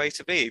amazing way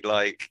to be.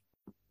 Like,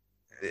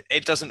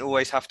 it doesn't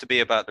always have to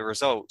be about the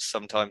results.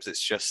 Sometimes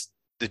it's just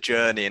the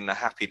journey and the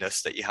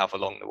happiness that you have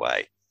along the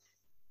way.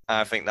 And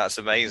I think that's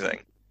amazing.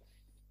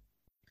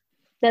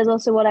 That's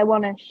also what I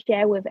want to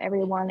share with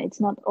everyone.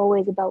 It's not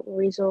always about the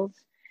results,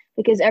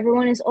 because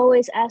everyone is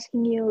always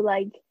asking you,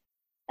 like,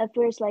 at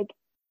first, like,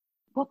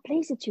 what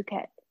place did you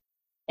get?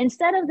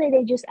 Instead of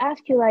they just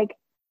ask you, like,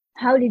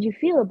 how did you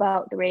feel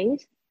about the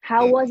race?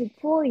 How was it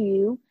for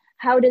you?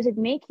 How does it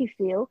make you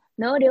feel?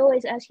 No, they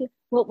always ask you,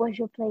 what was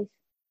your place?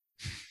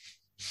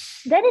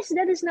 That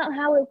is not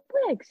how it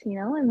works,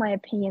 in my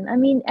opinion. I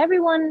mean,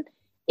 everyone,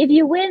 if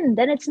you win,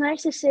 then it's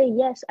nice to say,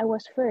 yes, I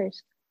was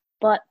first.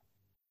 But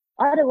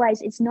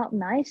otherwise, it's not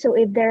nice. So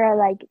if there are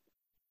like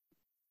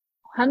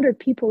 100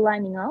 people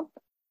lining up,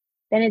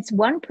 then it's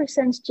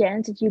 1%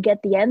 chance that you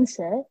get the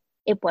answer.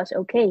 It was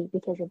okay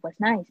because it was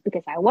nice,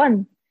 because I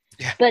won.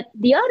 Yeah. But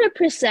the other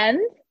percent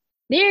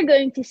they're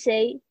going to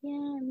say,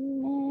 yeah,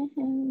 meh,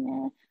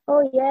 meh.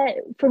 Oh yeah,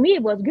 for me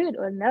it was good,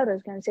 or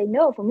another's going to say,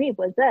 no, for me it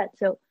was bad.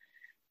 So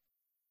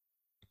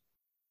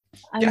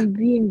Yeah. I'm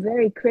being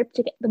very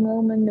cryptic at the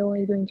moment. No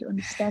one's going to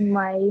understand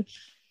my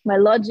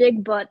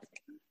logic, but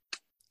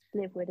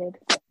live with it.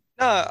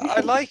 No, I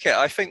like it.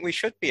 I think we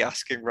should be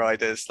asking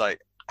riders like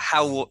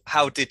how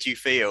did you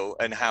feel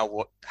and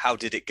how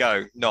did it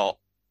go? Not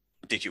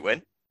did you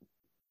win?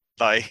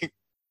 Like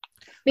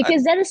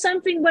Because that is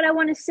something what I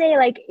want to say.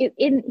 Like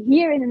in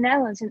here in the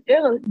Netherlands, in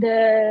Euro,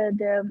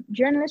 the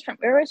journalist from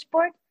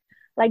Eurosport,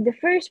 like the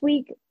first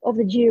week of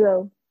the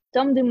Giro,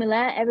 Tom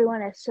Dumoulin,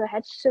 everyone had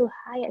so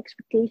high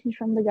expectations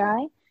from the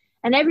guy,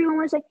 and everyone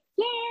was like,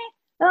 yeah,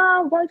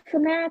 oh, Wout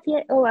van Aert,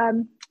 yeah,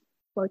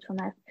 Wout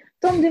van Aert.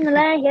 Tom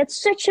Dumoulin, he had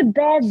such a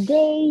bad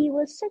day. He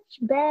was such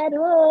bad.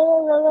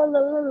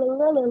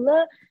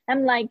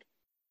 I'm like,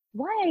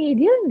 why are you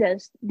doing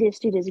this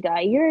to this guy?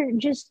 You're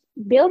just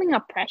building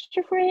up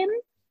pressure for him,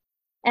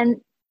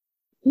 and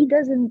he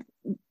doesn't.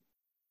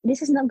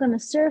 This is not going to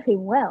serve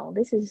him well.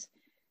 This is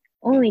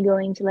only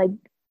going to like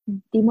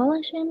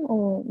demolish him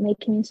or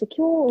make him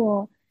insecure,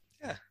 or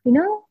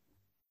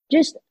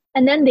just.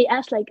 And then they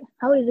asked like,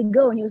 how did it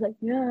go? And he was like,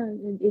 yeah,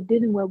 it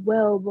didn't go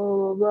well, blah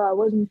blah blah. I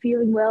wasn't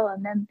feeling well,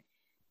 and then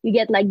you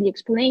get like the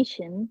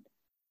explanation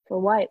for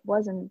why it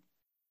wasn't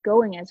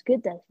going as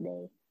good that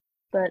day.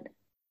 But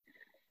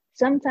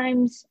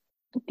sometimes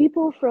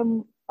people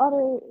from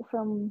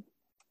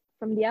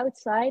the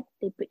outside,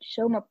 they put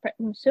so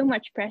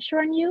much pressure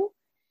on you,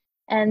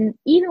 and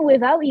even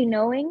without you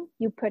knowing,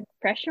 you put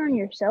pressure on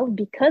yourself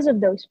because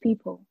of those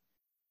people,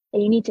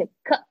 and you need to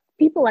cut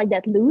people like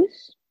that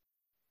loose.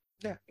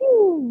 Yeah.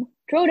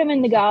 Throw them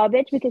in the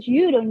garbage because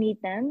you don't need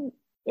them.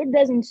 It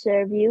doesn't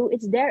serve you.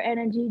 It's their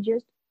energy.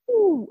 Just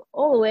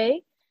all the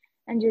way,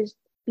 and just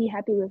be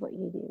happy with what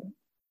you do.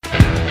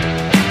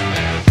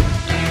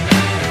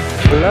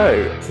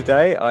 Hello.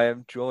 Today I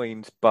am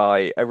joined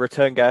by a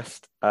return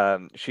guest.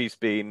 She's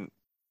been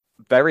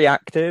very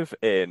active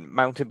in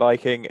mountain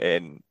biking,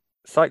 in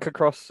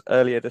cyclocross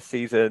earlier this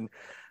season,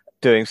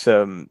 doing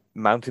some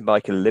mountain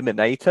bike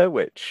eliminator,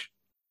 which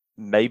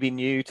may be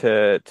new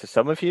to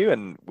some of you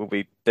and will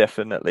be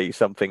definitely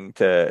something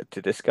to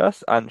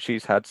discuss. And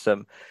she's had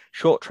some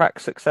short track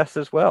success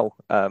as well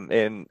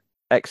in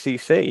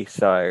XCC.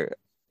 So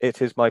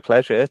it is my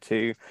pleasure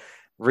to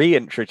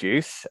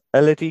reintroduce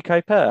Elodie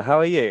Kuijper. How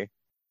are you?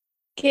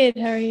 Good,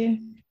 how are you?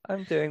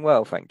 I'm doing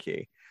well, thank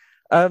you.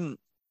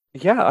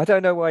 Yeah, I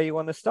don't know where you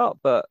want to start,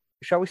 but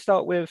shall we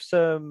start with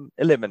some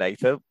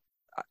eliminator?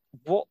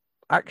 What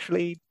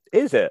actually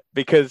is it?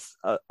 Because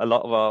a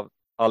lot of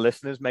our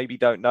listeners maybe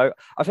don't know.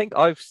 I think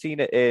I've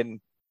seen it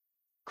in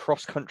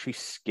cross-country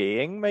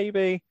skiing,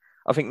 maybe.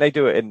 I think they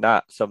do it in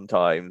that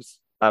sometimes.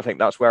 I think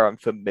that's where I'm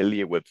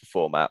familiar with the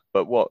format.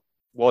 But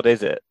what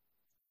is it?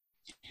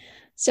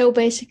 So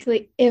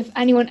basically, if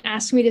anyone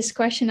asks me this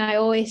question, I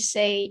always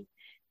say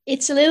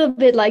it's a little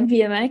bit like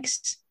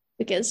BMX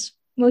because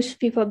most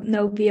people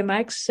know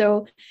BMX.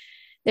 So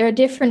there are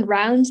different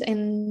rounds,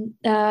 and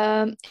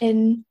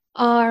in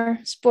our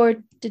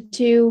sport, the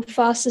two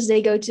fastest,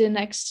 they go to the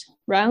next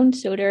round.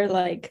 So they're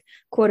like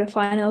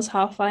quarterfinals,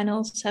 half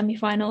finals,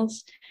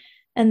 semifinals,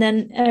 and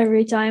then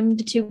every time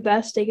the two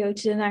best, they go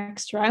to the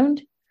next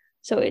round.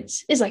 So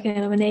it's like an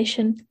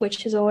elimination,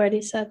 which is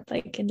already said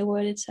like in the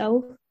word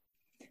itself.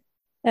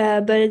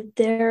 But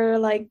they're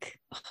like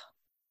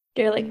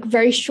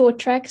very short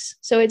tracks.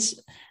 So it's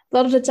a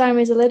lot of the time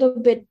is a little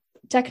bit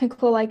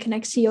technical, like an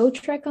XCO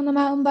track on the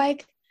mountain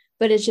bike,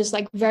 but it's just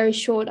like very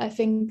short. I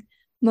think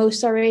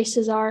most our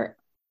races are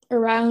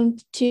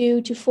around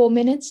 2 to 4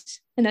 minutes,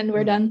 and then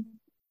we're done.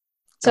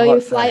 So you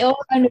fly all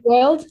around the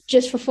world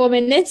just for 4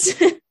 minutes.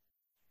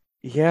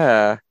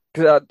 Yeah.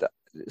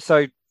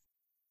 So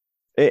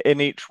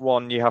in each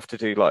one, you have to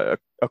do like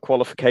a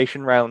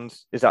qualification round.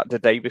 Is that the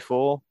day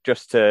before,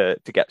 just to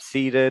get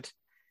seeded?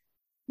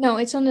 No,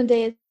 it's on the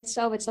day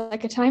itself. It's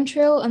like a time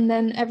trial, and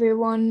then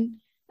everyone,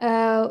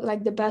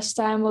 like the best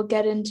time, will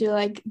get into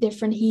like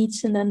different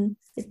heats, and then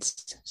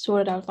it's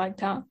sorted out like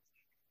that.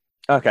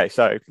 Okay,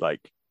 so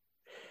like,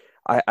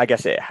 I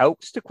guess it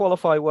helps to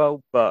qualify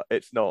well, but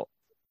it's not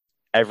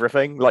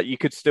everything. Like you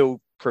could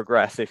still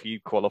progress if you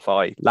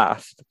qualify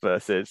last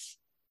versus,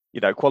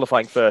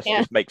 qualifying first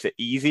just makes it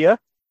easier,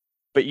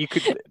 but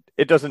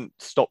it doesn't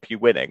stop you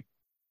winning.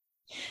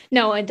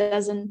 No, it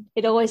doesn't.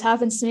 It always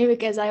happens to me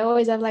because I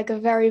always have like a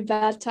very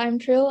bad time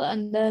trial,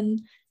 and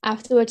then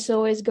afterwards it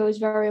always goes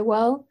very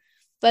well.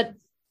 But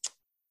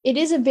it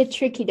is a bit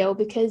tricky though,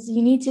 because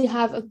you need to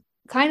have a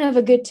kind of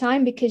a good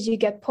time, because you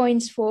get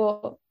points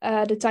for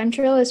the time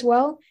trial as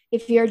well.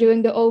 If you're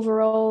doing the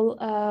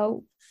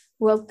overall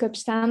World Cup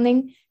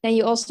standing, then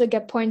you also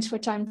get points for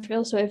time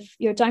trial. So if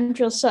your time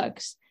trial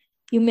sucks,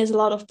 you miss a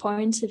lot of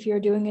points if you're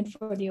doing it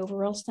for the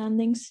overall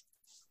standings.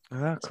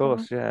 Of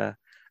course, yeah.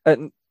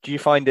 And do you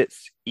find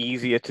it's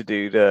easier to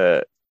do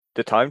the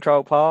time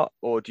trial part,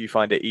 or do you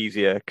find it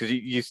easier because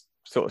you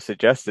sort of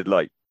suggested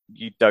like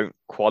you don't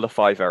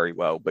qualify very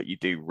well, but you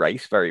do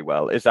race very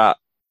well? Is that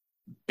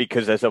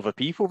because there's other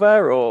people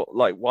there, or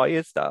like why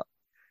is that?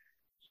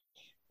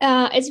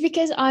 It's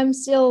because I'm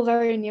still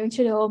very new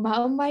to the whole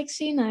mountain bike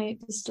scene.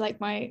 It's like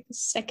my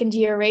second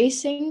year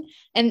racing,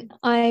 and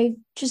I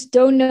just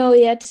don't know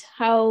yet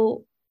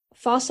how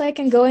fast I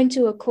can go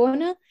into a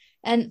corner.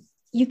 And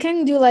you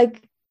can do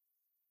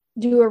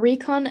a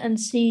recon and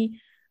see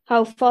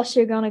how fast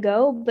you're gonna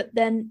go. But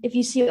then if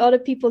you see other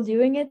people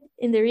doing it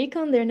in the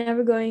recon, they're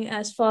never going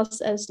as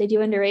fast as they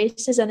do in the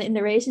races. And in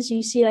the races,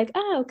 you see like,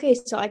 okay,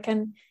 so I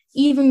can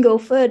even go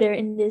further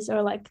in this,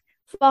 or like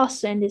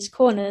faster in this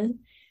corner.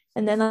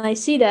 And then I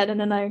see that, and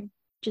then I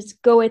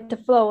just go with the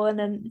flow, and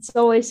then it's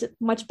always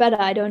much better.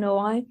 I don't know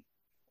why.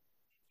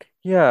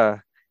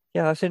 Yeah,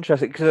 that's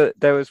interesting because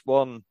there was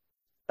one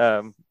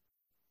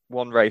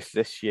race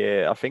this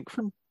year, I think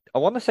from I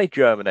want to say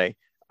Germany.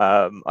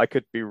 I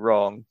could be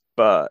wrong,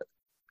 but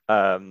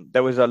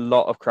there was a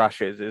lot of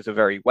crashes. It was a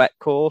very wet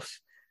course,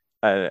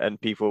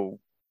 and people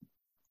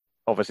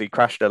obviously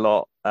crashed a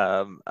lot.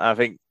 I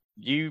think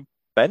you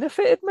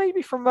benefited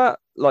maybe from that.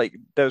 Like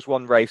there was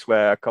one race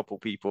where a couple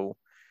people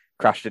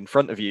crashed in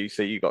front of you,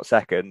 so you got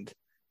second.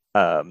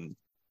 I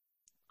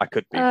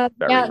could be very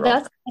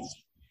wrong.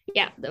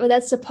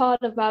 That's the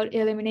part about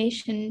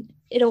elimination.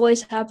 It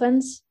always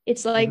happens.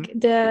 It's like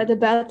the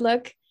bad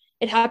luck.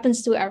 It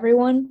happens to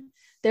everyone.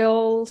 They're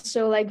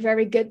also like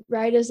very good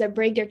riders that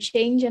break their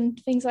change and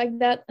things like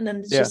that, and then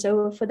it's just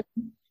over for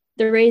them.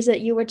 The race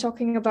that you were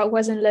talking about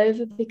was in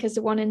Leuven, because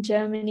the one in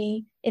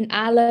Germany in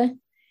Aale,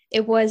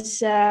 it was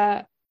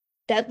that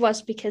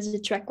was because the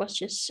track was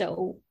just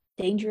so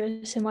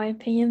dangerous, in my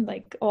opinion.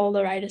 Like all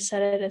the riders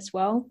said it as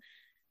well,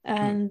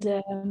 and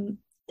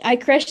I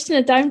crashed in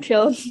a time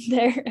trial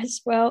there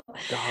as well.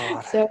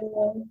 God.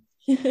 So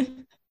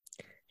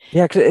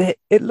yeah, because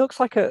it looks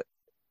like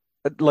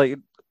like,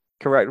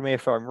 correct me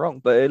if I'm wrong,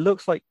 but it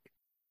looks like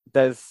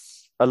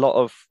there's a lot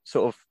of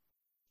sort of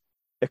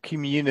a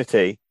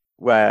community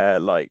where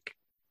like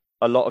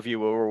a lot of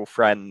you are all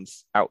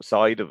friends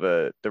outside of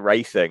the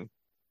racing,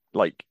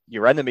 like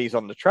your enemies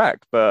on the track,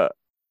 but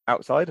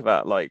outside of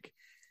that, like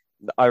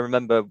I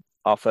remember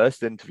our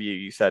first interview,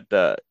 you said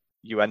that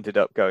you ended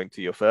up going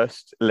to your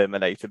first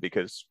eliminator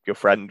because your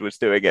friend was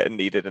doing it and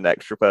needed an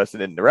extra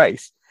person in the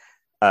race.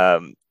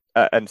 And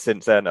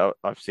since then,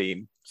 I've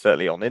seen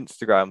certainly on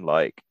Instagram,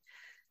 like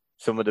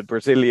some of the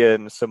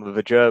Brazilians, some of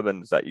the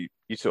Germans that you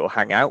sort of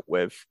hang out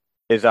with.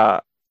 Is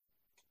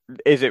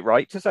it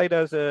right to say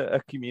there's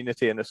a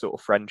community and a sort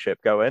of friendship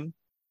going?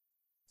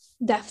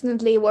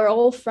 Definitely, we're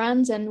all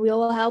friends and we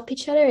all help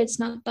each other. It's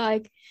not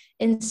like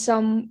in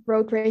some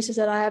road races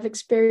that I have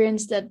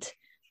experienced that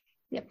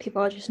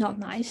people are just not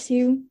nice to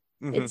you.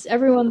 It's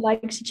everyone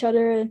likes each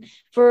other. And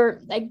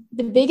for like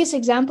the biggest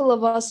example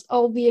of us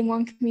all being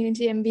one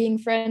community and being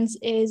friends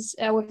is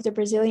with the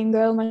Brazilian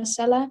girl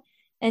Marcela,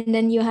 and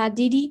then you had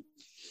Didi.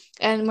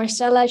 And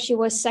Marcela, she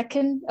was third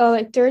in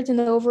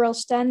the overall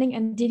standing,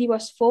 and Didi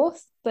was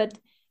fourth, but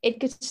it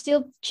could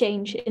still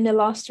change in the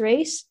last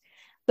race.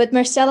 But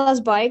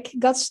Marcela's bike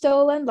got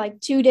stolen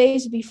like 2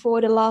 days before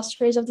the last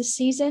race of the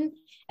season.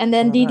 And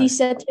then Didi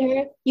said to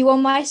her, "You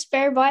want my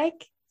spare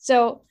bike?"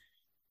 So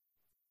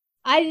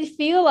I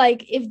feel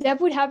like if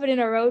that would happen in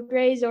a road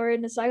race or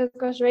in a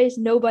cyclocross race,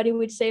 nobody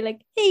would say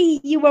like,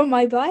 "Hey, you want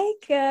my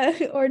bike?"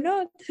 Or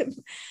not.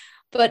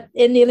 But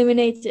in the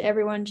Eliminator,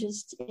 everyone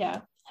just,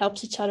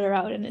 helps each other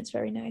out, and it's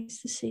very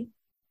nice to see.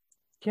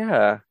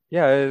 Yeah,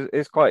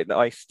 it's quite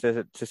nice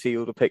to see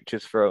all the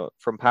pictures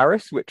from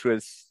Paris, which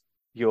was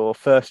your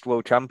first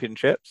World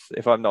Championships,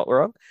 if I'm not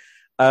wrong.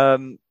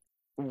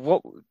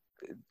 What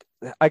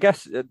I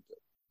guess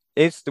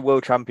is the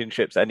World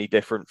Championships any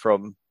different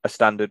from a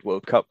standard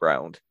World Cup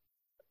round?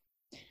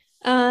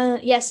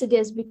 Yes, it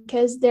is,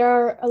 because there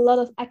are a lot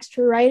of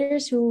extra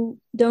riders who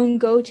don't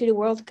go to the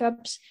World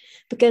Cups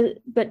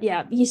but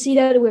you see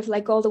that with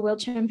like all the World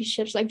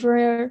Championships, like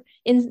for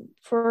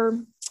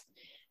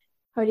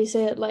how do you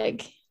say it,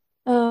 like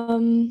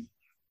for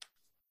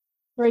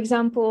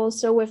example,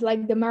 so with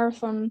like the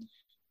marathon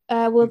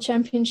World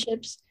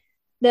Championships,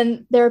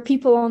 then there are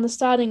people on the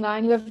starting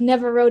line who have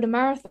never rode a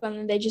marathon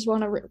and they just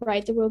want to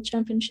ride the World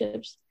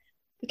Championships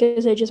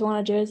because they just want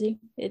a jersey.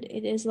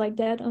 It is like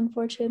that,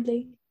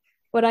 unfortunately.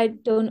 But I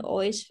don't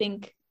always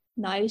think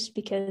nice,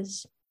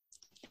 because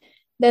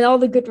then all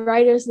the good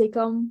riders, they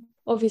come,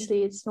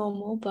 obviously it's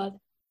normal, but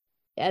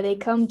they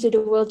come to the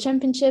World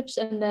Championships,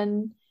 and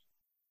then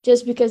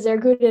just because they're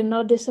good and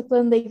not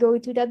disciplined, they go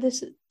to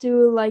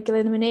like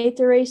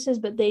eliminator races,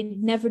 but they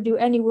never do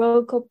any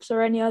World Cups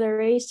or any other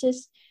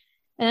races.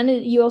 And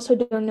you also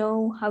don't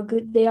know how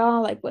good they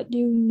are, like what do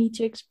you need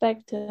to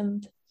expect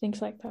and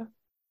things like that.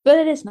 But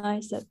it is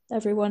nice that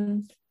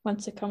everyone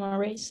wants to come and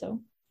race,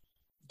 so.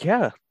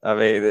 Yeah, I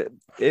mean,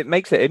 it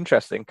makes it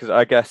interesting because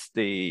I guess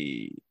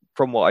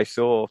from what I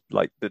saw,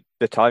 like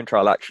the time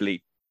trial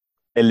actually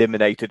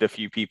eliminated a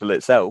few people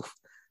itself,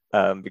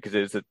 because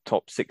it was the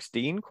top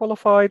 16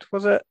 qualified,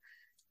 was it?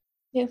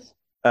 Yes.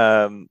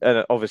 And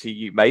obviously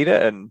you made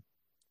it, and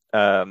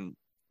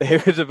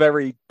it was a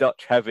very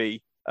Dutch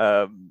heavy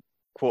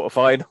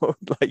quarterfinal.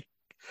 Like,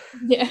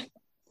 yeah,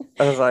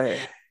 I was like,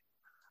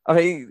 I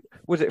mean,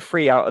 was it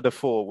 3 out of the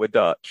 4 were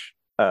Dutch?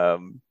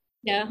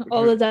 Yeah,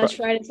 all the Dutch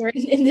riders were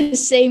in the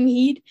same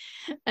heat,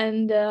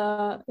 and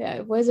yeah,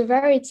 it was a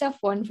very tough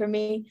one for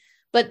me.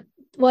 But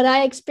what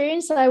I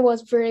experienced, I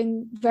was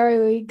very,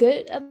 very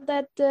good at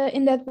that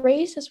in that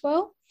race as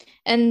well,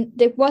 and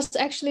it was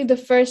actually the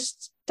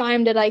first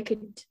time that I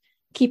could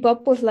keep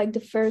up with like the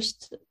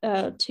first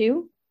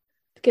two,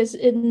 because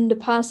in the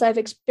past I've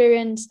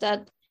experienced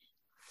that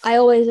I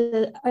always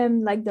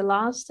I'm like the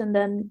last, and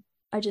then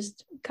I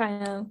just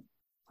kind of,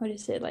 how do you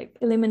say it, like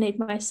eliminate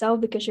myself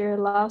because you're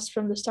last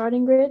from the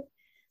starting grid.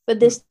 But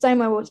this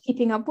time I was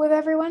keeping up with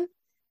everyone.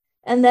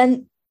 And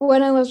then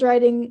when I was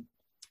riding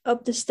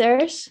up the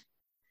stairs,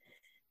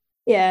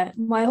 yeah,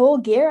 my whole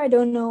gear, I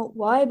don't know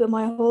why, but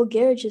my whole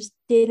gear just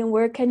didn't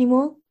work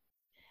anymore.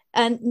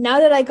 And now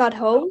that I got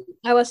home,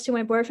 I was to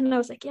my boyfriend and I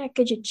was like, yeah,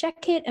 could you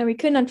check it? And we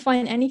could not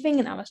find anything.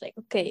 And I was like,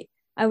 okay,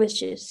 I was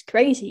just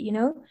crazy, you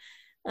know?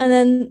 And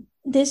then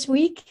this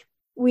week,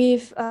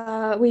 we've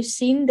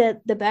seen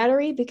that the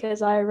battery,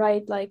 because I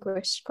ride like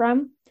with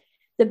Scrum,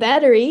 the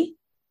battery,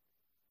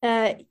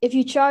 if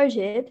you charge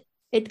it,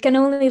 it can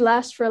only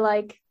last for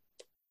like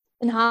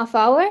a half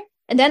hour,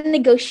 and then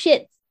it goes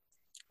shit.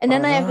 And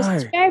then I have a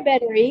spare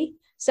battery,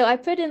 so I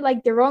put in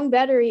like the wrong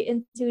battery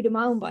into the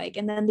mountain bike,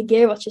 and then the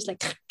gear was just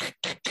like.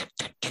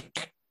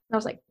 I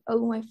was like,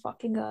 oh my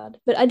fucking god!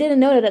 But I didn't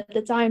know that at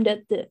the time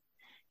that the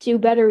two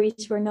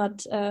batteries were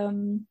not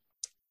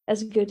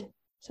as good.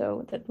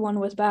 So that one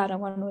was bad and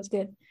one was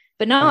good.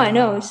 But now I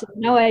know. So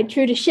now I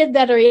threw the shit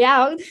battery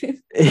out.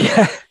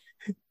 Yeah.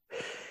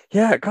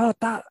 Yeah, God,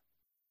 that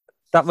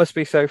must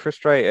be so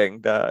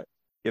frustrating that,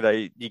 you know,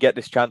 you get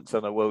this chance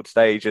on a world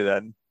stage and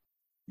then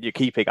you're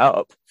keeping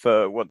up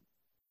for one,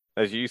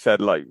 as you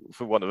said, like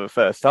for one of the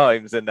first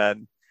times, and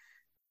then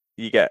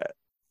you get,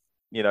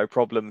 you know,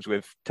 problems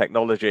with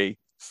technology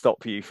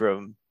stop you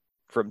from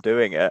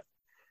doing it.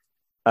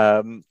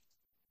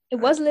 It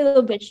was a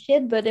little bit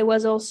shit, but I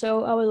was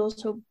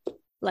also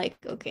like,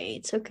 okay,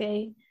 it's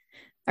okay.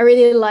 I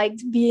really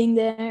liked being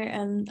there,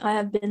 and I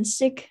have been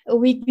sick a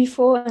week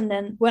before, and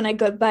then when I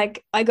got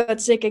back, I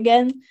got sick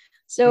again.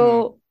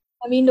 So,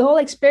 I mean, the whole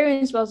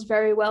experience was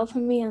very well for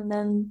me, and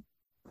then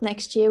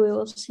next year we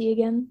will see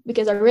again,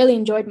 because I really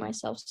enjoyed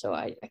myself, so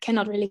I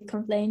cannot really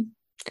complain.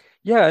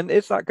 Yeah, and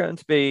is that going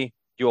to be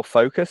your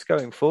focus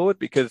going forward?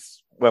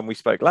 Because when we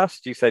spoke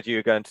last, you said you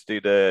were going to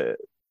do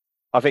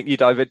I think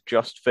you'd either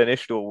just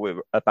finished or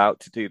were about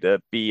to do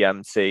the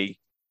BMC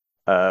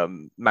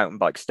mountain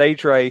bike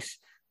stage race,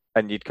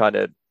 and you'd kind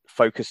of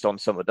focused on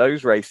some of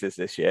those races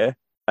this year.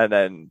 And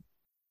then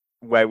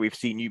where we've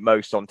seen you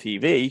most on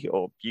TV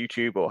or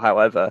YouTube or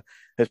however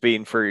has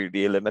been through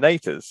the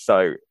Eliminators.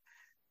 So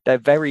they're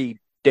very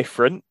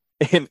different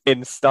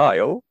in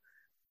style.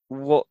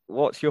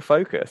 What's your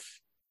focus?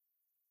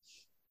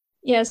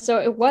 Yeah, so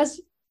it was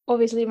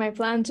obviously my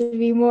plan to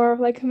be more of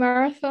like a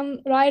marathon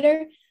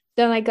rider.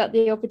 Then I got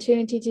the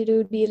opportunity to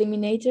do the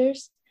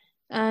Eliminators.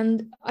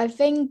 And I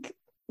think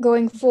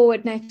going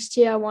forward next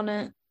year, I want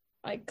to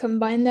like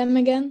combine them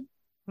again,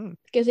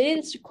 because it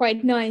is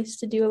quite nice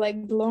to do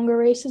like the longer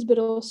races, but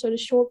also the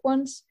short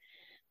ones.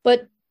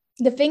 But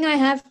the thing I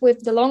have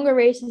with the longer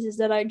races is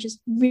that I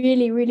just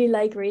really, really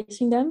like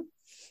racing them.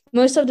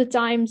 Most of the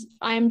times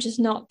I'm just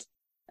not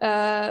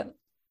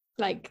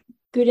like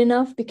good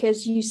enough,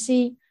 because you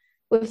see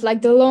with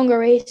like the longer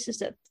races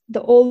that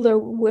the older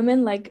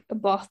women, like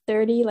above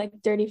 30, like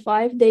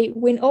 35, they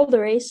win all the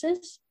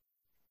races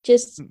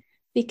just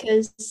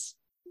because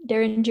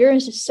their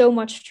endurance is so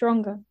much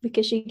stronger,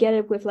 because you get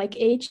it with like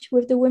age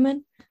with the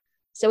women.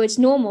 So it's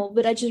normal,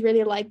 but I just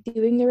really like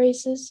doing the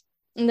races.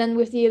 And then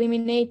with the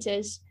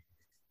Eliminators,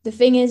 the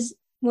thing is,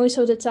 most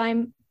of the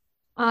time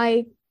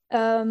I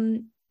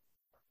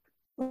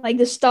like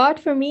the start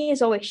for me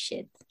is always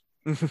shit.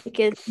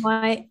 Because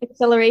my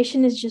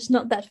acceleration is just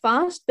not that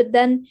fast. But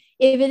then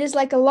if it is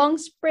like a long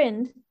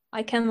sprint,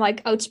 I can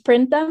like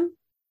outsprint them,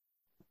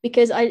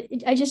 because I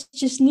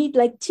just need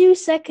like 2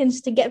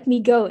 seconds to get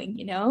me going,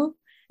 you know?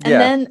 And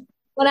then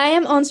when I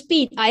am on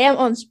speed,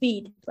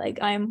 like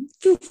I'm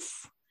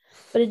poof,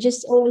 but it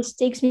just always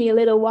takes me a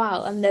little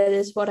while, and that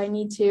is what I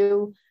need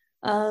to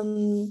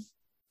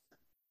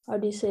how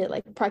do you say it,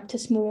 like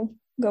practice more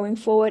going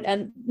forward.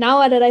 And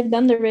now that I've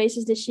done the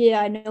races this year,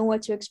 I know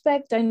what to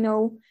expect. I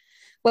know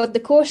what the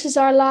courses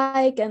are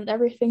like and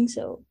everything.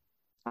 So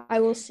I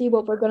will see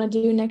what we're going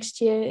to do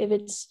next year, if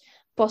it's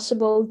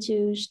possible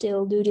to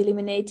still do the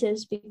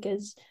Eliminators,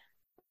 because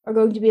are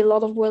going to be a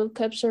lot of World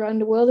Cups around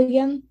the world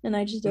again, and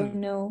I just don't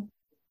know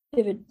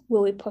if it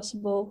will be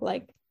possible,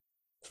 like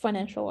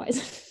financial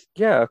wise.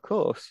 Yeah, of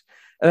course.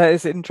 And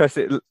it's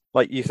interesting,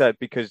 like you said,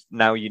 because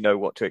now you know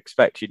what to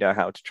expect, you know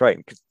how to train.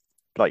 Because,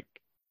 like,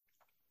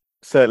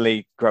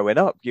 certainly growing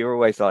up, you're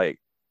always like,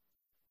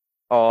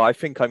 oh, I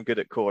think I'm good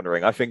at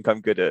cornering, I think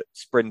I'm good at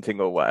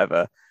sprinting or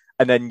whatever.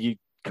 And then you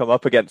come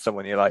up against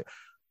someone, you're like,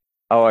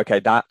 oh, okay,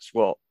 that's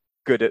what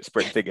good at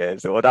sprinting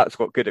is, or that's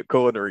what good at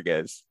cornering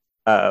is.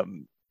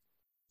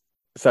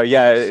 So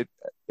yeah,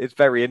 it's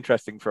very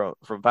interesting from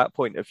that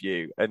point of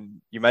view.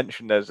 And you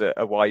mentioned there's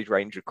a wide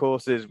range of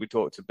courses. We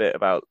talked a bit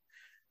about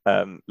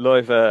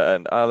Loiva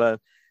and Alan.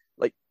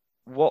 Like,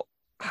 what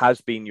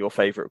has been your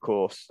favorite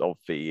course of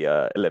the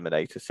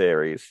Eliminator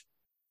series?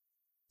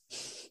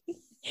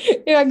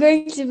 If I'm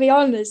going to be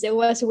honest, it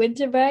was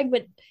Winterberg,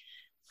 but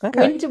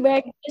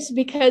Winterberg is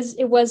because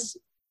it was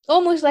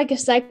almost like a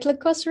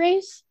cyclocross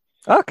race.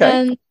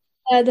 Okay.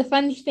 And the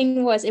funny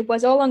thing was, it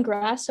was all on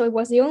grass, so it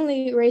was the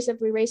only race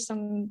that we raced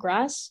on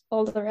grass.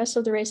 All the rest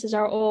of the races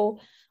are all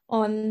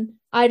on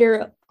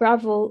either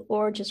gravel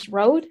or just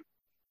road.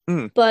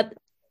 But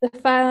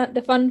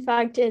the fun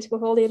fact is,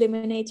 with all the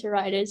Eliminator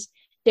riders,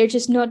 they're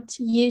just not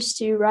used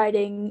to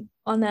riding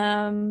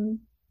on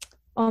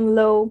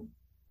low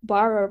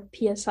bar or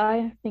PSI.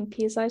 I think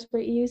PSI is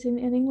what you use in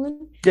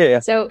England. Yeah.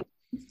 So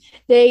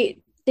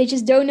they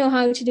just don't know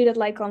how to do that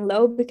like on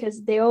low,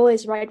 because they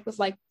always ride with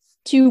like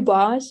 2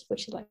 bars,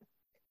 which is like,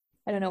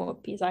 I don't know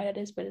what PSI that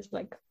is, but it's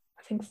like,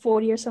 I think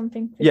 40 or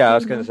something. 50, yeah, I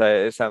was going to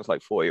say it sounds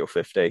like 40 or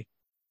 50.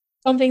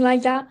 Something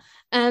like that.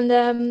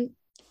 And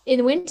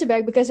in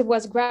Winterberg, because it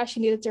was grass,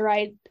 you needed to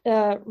ride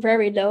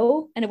very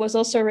low, and it was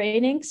also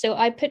raining. So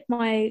I put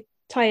my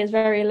tires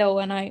very low,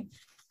 and I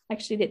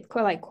actually did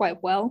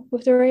quite well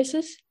with the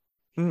races.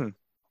 So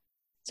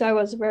I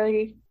was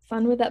very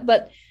fun with that.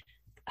 But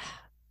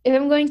if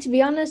I'm going to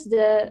be honest,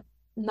 the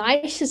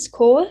nicest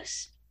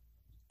course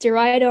to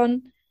ride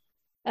on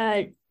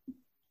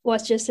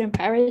was just in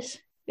Paris,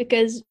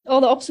 because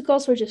all the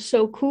obstacles were just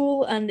so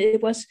cool, and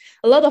it was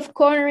a lot of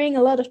cornering,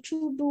 a lot of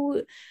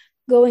tubu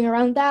going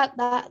around that,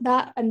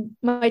 and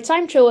my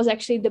time trial was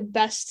actually the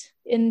best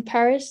in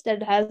Paris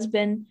that it has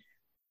been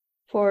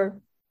for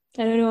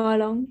I don't know how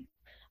long.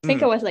 I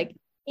think I was like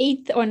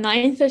 8th or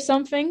 9th or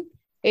something.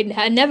 It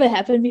had never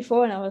happened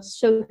before, and I was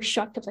so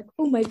shocked. I was like,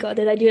 oh my god,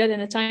 did I do that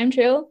in a time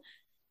trial?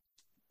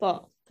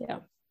 But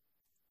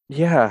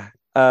yeah,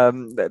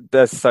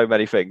 there's so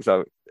many things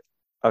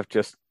I've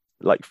just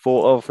like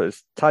thought of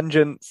as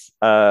tangents.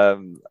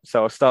 So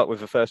I'll start with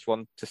the first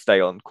one to stay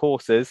on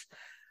courses.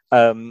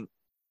 Am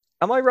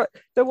I right?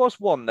 There was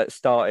one that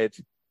started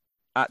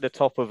at the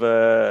top of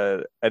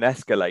an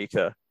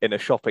escalator in a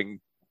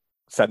shopping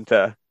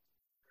center.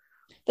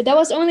 But that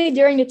was only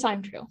during the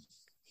time trial.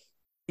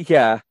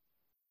 Yeah.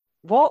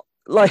 What?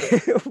 Like,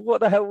 what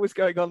the hell was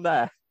going on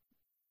there?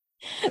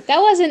 That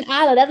was in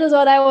Ala. That is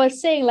what I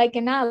was saying. Like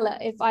in Ala,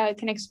 if I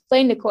can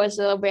explain the course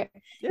a little bit,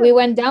 we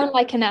went down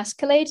like an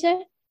escalator,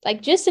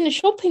 like just in a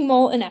shopping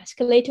mall, an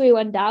escalator. We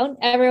went down.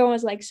 Everyone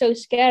was like so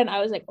scared, and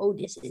I was like, "Oh,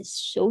 this is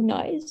so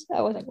nice."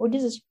 I was like, "Oh,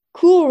 this is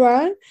cool,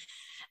 right?"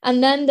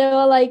 And then there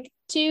were like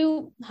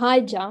 2 high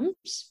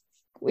jumps,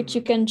 which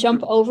you can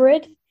jump over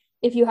it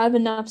if you have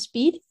enough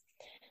speed.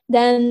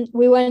 Then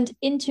we went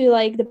into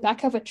like the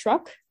back of a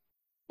truck,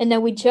 and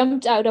then we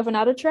jumped out of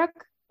another truck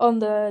on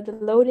the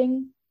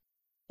loading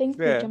thing.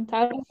 We jumped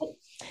out of it.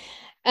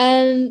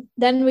 And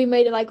then we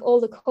made like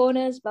all the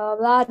corners, blah,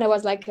 blah, blah. And there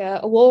was like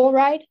a wall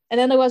ride. And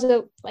then there was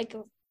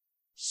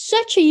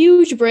such a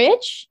huge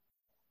bridge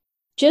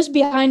just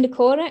behind the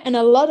corner. And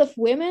a lot of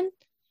women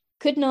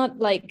could not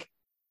like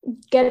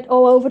get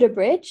all over the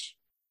bridge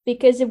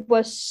because it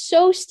was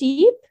so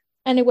steep,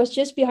 and it was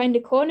just behind the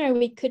corner.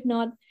 We could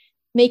not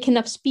make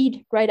enough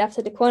speed right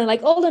after the corner.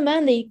 Like all the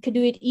men, they could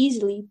do it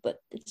easily,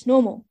 but it's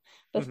normal.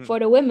 But for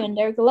the women,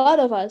 there are a lot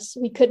of us,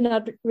 we could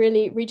not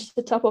really reach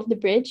the top of the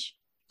bridge.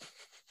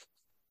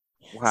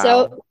 Wow.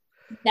 So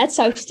that's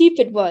how steep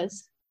it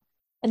was.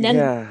 And then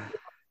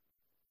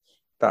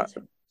that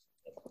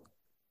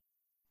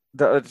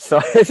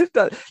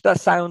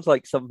sounds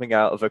like something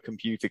out of a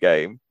computer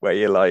game where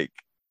you're like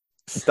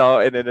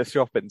starting in a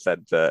shopping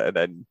center and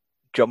then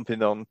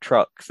jumping on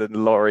trucks and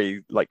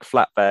lorry like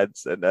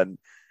flatbeds and then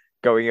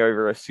going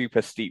over a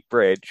super steep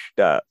bridge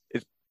that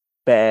is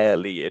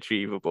barely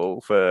achievable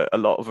for a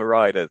lot of the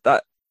riders.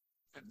 That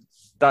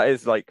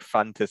is like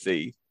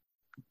fantasy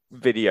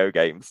video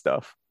game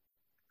stuff.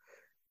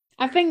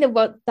 I think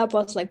that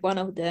was like one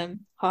of the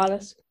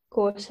hardest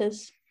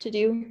courses to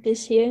do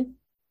this year.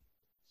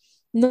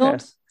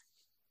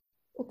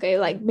 Okay,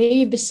 like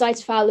maybe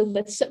besides Falun,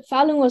 but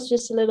Falun was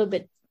just a little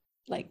bit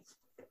like,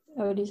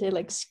 how would you say,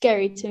 like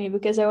scary to me,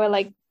 because there were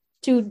like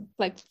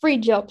 3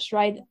 jobs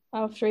right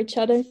after each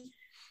other.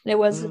 And it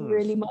was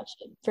really much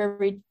a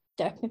very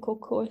technical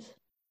course.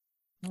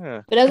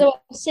 Yeah. But as I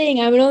was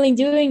saying, I'm only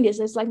doing this.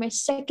 It's like my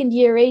 2nd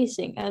year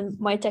racing, and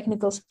my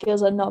technical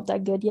skills are not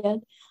that good yet.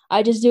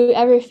 I just do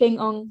everything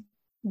on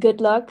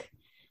good luck.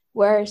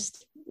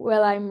 Whereas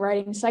while I'm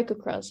riding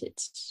cyclocross,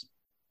 it's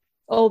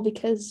all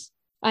because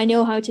I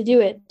know how to do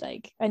it.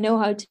 Like I know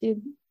how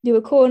to do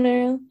a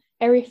corner.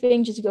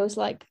 Everything just goes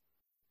like,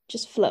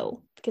 just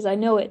flow, because I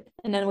know it.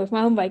 And then with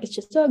mountain bike, it's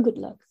just, good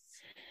luck.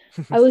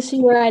 I will see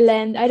where I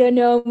land. I don't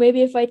know.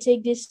 Maybe if I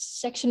take this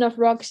section of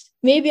rocks,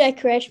 maybe I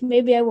crash,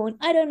 maybe I won't.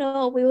 I don't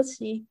know. We will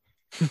see.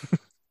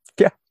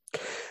 Yeah.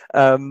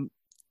 And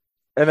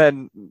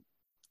then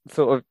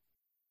sort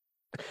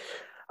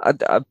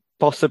of,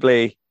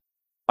 possibly,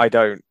 I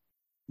don't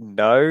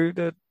know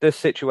the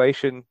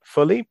situation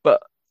fully,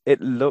 but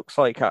it looks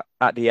like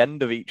at the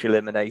end of each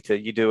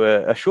eliminator, you do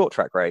a short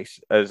track race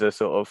as a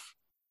sort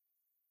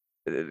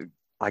of,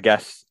 I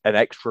guess, an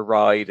extra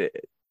ride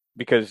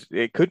because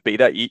it could be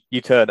that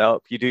you turn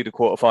up, you do the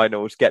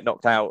quarterfinals, get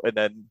knocked out, and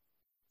then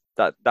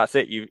that's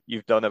it.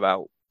 You've done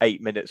about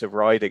 8 minutes of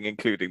riding,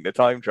 including the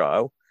time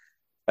trial,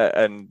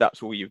 and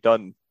that's all you've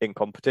done in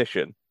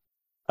competition.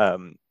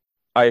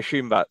 I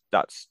assume that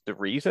that's the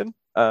reason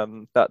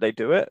that they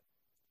do it.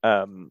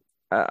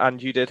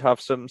 And you did have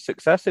some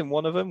success in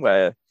one of them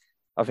where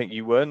I think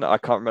you won. I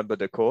can't remember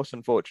the course,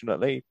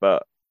 unfortunately,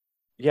 but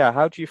yeah,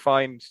 how do you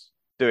find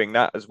doing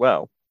that as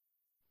well?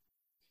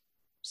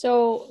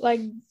 So,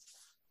 like,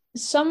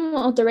 some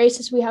of the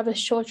races we have a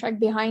short track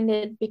behind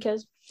it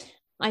because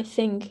I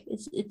think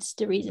it's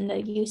the reason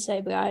that you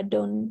say, but I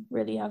don't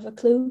really have a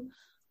clue.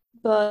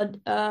 But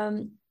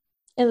in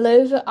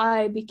Leuven,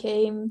 I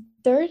became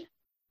third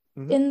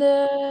in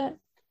the.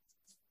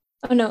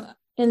 Oh no,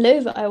 in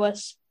Leuven I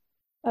was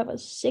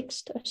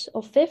sixth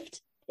or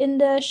fifth in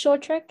the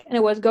short track, and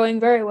it was going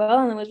very well,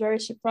 and I was very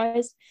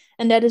surprised.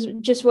 And that is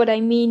just what I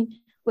mean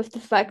with the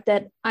fact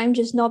that I'm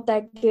just not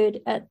that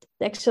good at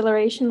the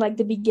acceleration, like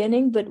the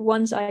beginning, but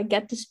once I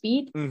get the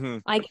speed,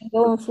 I can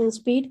go on full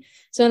speed.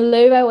 So in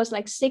Leuven, I was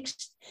like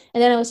sixth,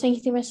 and then I was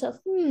thinking to myself,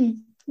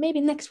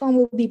 maybe next one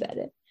will be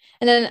better.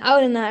 And then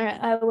out in there,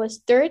 I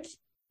was third,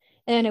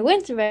 and in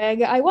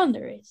Winterberg, I won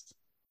the race.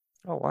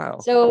 Oh, wow.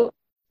 So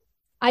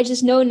I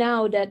just know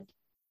now that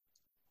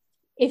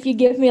if you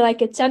give me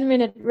like a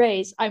 10-minute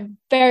race, I'm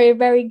very,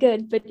 very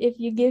good. But if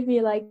you give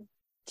me like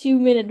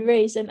 2-minute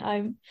race, and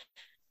I'm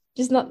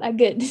just not that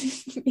good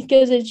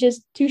because it's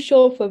just too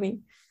short for me.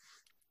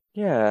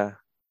 Yeah,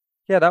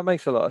 that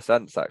makes a lot of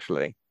sense.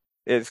 Actually,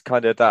 it's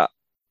kind of that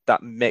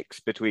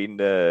mix between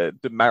the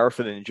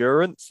marathon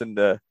endurance and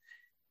the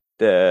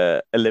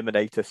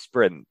eliminator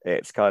sprint.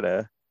 It's kind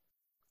of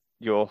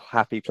your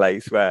happy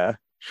place where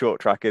short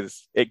track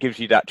it gives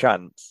you that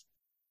chance.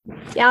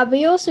 Yeah, but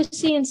you also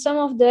see in some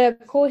of the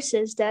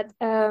courses that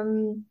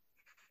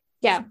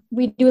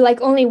we do like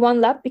only one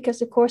lap because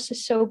the course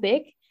is so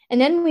big, and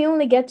then we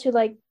only get to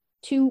like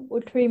 2 or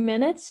 3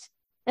 minutes,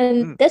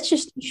 and that's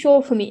just too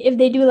short for me. If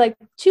they do like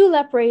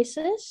 2-lap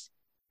races,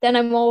 then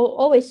I'm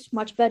always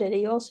much better.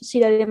 You also see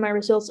that in my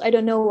results. I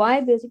don't know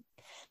why,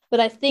 but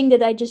I think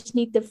that I just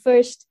need the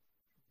first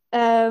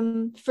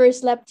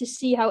lap to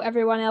see how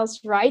everyone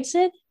else rides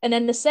it, and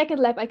then the second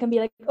lap I can be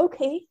like,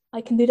 okay,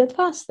 I can do that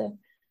faster.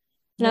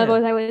 And that's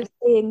what I was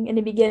saying in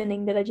the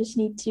beginning, that I just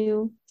need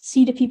to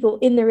see the people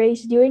in the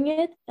race doing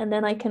it, and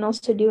then I can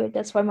also do it.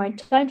 That's why my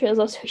time trial is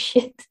also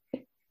shit.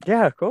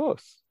 Yeah, of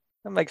course.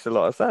 That makes a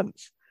lot of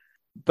sense.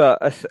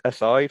 But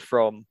aside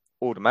from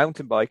all the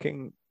mountain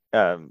biking,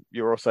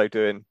 you're also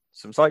doing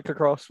some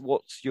cyclocross.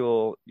 What's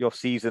your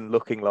season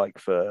looking like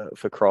for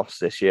cross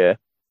this year?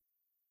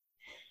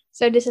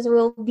 So this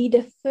will be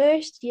the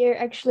first year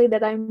actually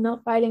that I'm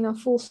not riding a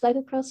full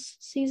cyclocross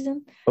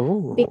season.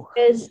 Oh,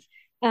 because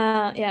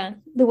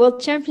the World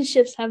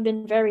Championships have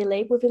been very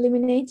late with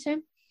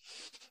Eliminator,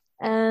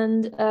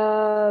 and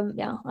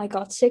I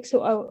got sick,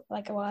 so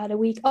I had a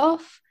week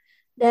off.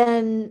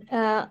 Then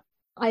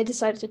I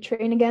decided to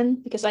train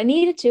again because I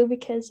needed to,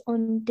 because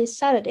on this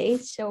Saturday,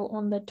 so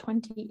on the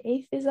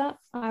 28th,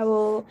 I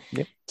will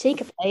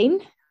take a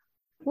plane,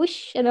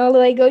 whoosh, and all the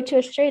way go to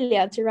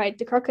Australia to ride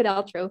the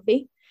Crocodile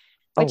Trophy,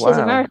 which is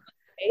a marathon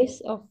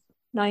race of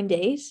 9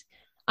 days.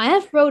 I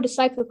have rode a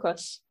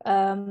cyclocross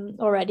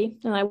already,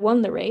 and I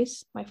won the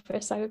race, my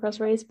first cyclocross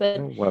race. But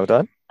well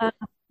done.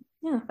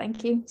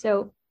 Thank you.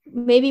 So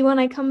maybe when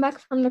I come back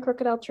from the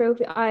Crocodile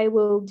Trophy, I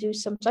will do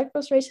some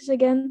cyclocross races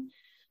again.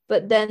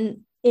 But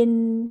then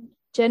in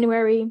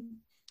January,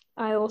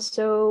 I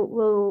also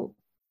will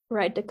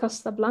ride the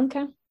Costa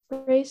Blanca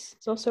race.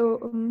 It's also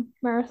a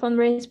marathon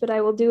race, but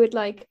I will do it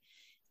like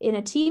in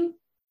a team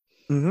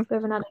with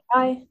another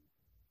guy.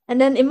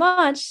 And then in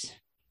March,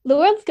 the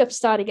World Cup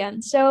start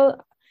again. So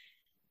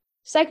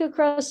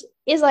cyclocross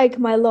is like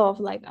my love.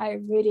 Like, I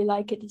really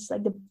like it. It's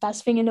like the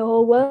best thing in the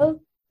whole world.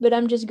 But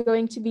I'm just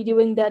going to be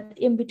doing that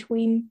in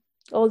between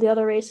all the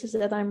other races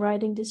that I'm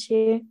riding this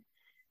year.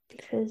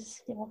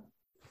 Because,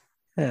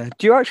 Yeah.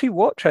 Do you actually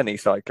watch any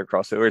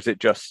cyclocross, or is it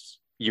just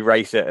you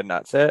race it and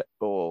that's it?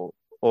 Or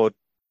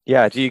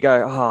do you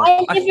go,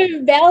 I live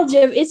in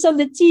Belgium. It's on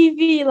the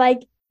TV like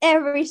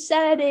every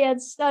Saturday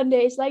and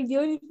Sunday. It's like the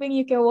only thing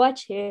you can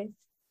watch here.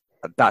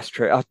 That's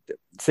true.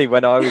 See,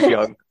 when I was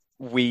young,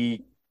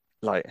 we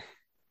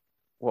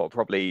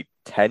probably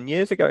 10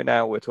 years ago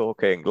now we're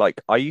talking,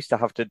 like I used to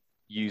have to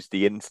use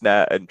the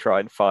internet and try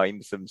and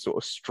find some sort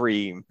of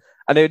stream,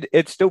 and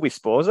it'd still be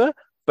Sporza,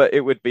 but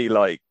it would be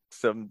like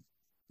some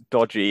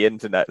dodgy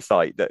internet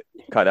site that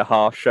kind of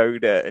half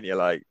showed it, and you're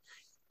like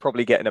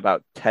probably getting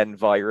about 10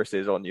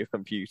 viruses on your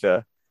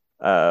computer.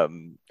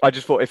 I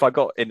just thought if I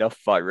got enough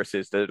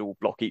viruses, they'd all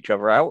block each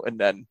other out, and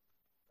then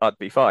I'd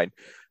be fine.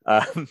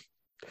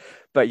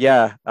 But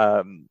yeah,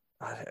 I'm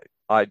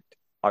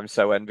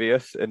so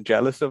envious and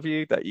jealous of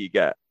you that you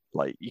get,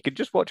 like, you can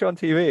just watch it on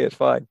TV. It's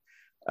fine.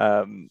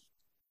 Now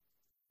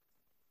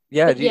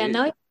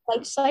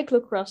like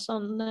cyclocross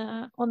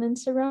on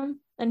Instagram,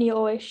 and he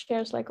always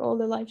shares like all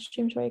the live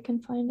streams where you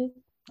can find it.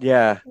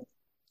 Yeah.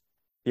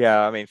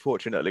 I mean,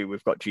 fortunately,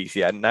 we've got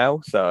GCN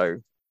now, so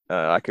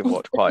I can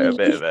watch quite a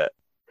bit of it.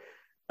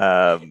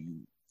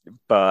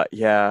 But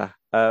yeah,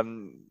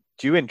 do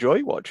you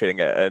enjoy watching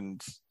it?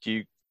 And do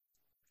you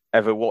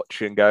ever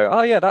watch and go,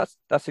 oh yeah,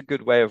 that's a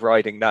good way of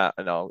riding that,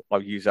 and I'll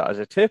use that as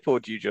a tip? Or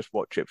do you just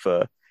watch it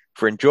for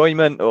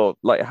enjoyment? Or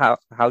like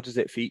how does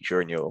it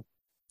feature in your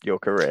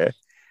career?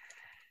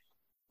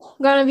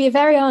 I'm gonna be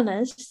very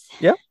honest.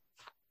 Yeah.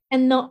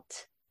 And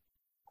not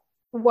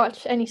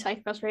watch any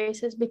cyclocross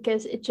races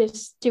because it's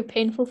just too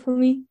painful for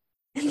me.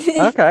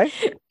 Okay.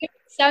 It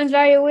sounds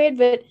very weird,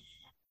 but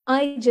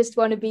I just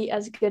want to be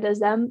as good as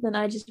them, and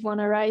I just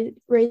want to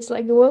race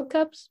like the World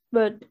Cups.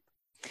 But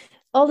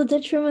all the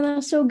Dutch women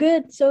are so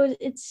good, so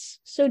it's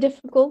so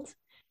difficult.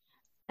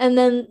 And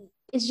then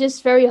it's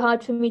just very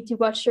hard for me to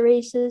watch the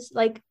races.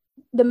 Like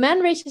the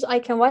men races I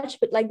can watch,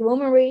 but like the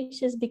women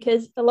races,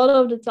 because a lot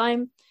of the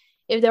time,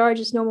 if there are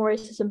just normal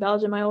races in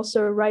Belgium, I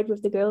also ride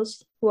with the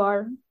girls who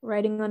are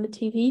riding on the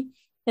TV.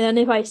 And then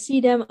if I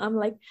see them, I'm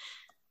like,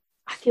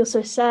 I feel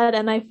so sad,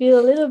 and I feel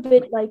a little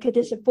bit like a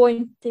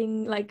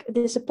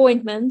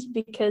disappointment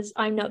because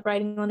I'm not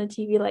riding on the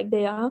TV like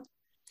they are.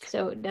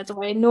 So that's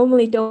why I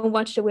normally don't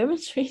watch the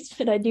women's race,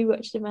 but I do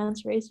watch the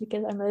men's race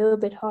because I'm a little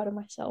bit hard on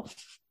myself.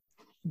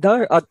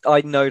 No,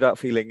 I know that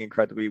feeling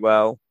incredibly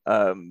well.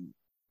 I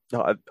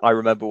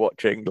remember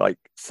watching like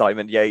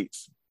Simon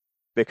Yates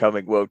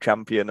becoming world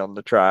champion on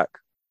the track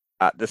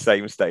at the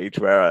same stage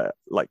where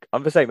like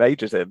I'm the same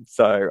age as him.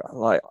 So I'm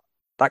like,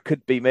 that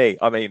could be me.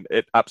 I mean,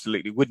 it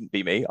absolutely wouldn't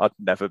be me. I'd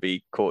never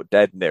be caught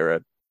dead near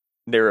a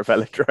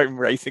velodrome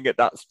racing at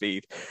that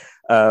speed.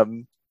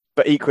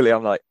 But equally,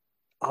 I'm like,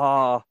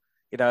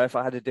 if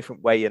I had a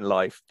different way in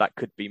life, that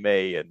could be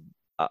me. And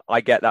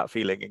I get that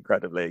feeling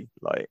incredibly.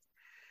 Like,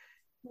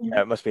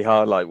 yeah, it must be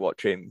hard. Like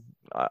watching,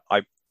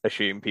 I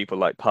assume people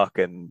like Puck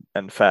and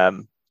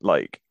Fem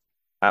like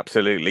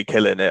absolutely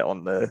killing it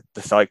on the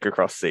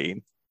cyclocross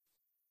scene.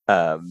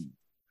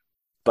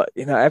 But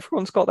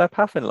everyone's got their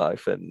path in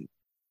life, and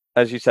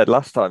as you said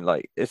last time,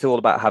 like it's all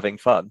about having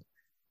fun.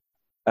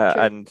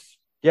 And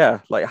yeah,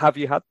 like have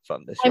you had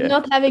fun this year? I'm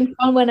not having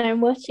fun when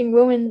I'm watching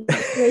women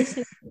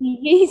racing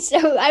TV,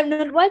 so I'm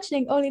not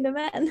watching, only the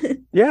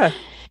men. Yeah.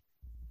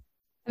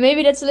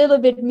 Maybe that's a little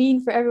bit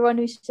mean for everyone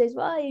who says,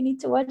 well, you need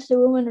to watch the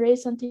women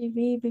race on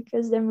TV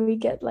because then we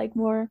get like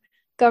more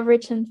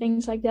coverage and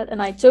things like that.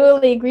 And I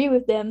totally agree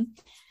with them.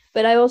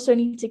 But I also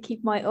need to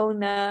keep my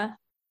own,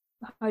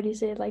 how do you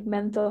say it, like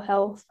mental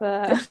health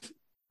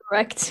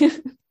correct.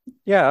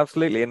 Yeah,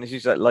 absolutely. And as you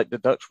said, like the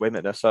Dutch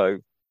women are so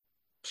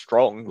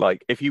strong.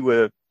 Like if you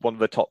were one of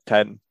the top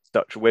 10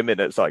 Dutch women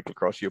at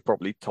cyclocross, you're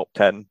probably top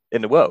 10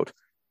 in the world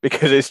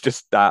because it's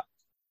just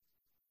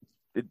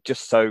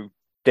so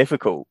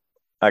difficult,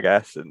 I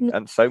guess,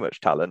 and so much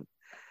talent.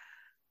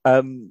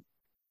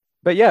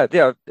 But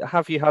yeah,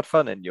 have you had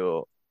fun in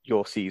your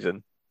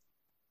season?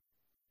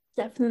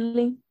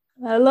 Definitely.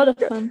 A lot of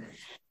fun.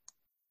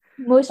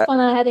 Most fun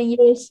I had in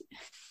years.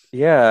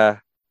 Yeah.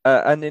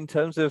 And in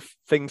terms of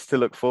things to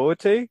look forward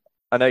to,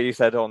 I know you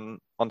said on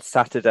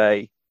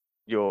Saturday,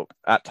 you're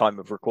at time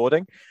of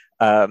recording,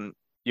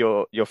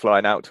 you're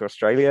flying out to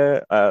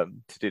Australia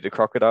to do the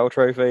Crocodile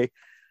Trophy.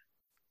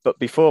 But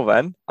before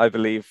then, I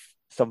believe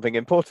something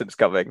important's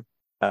coming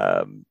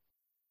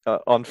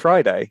on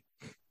Friday.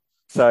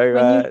 So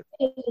when new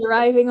kit is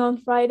arriving on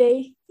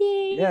Friday.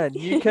 Yay! Yeah,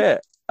 new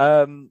kit.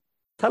 Tell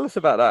us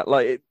about that,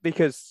 like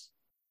because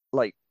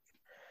like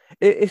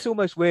it's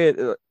almost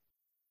weird,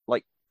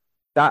 like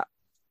that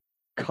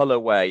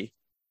colorway,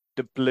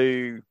 the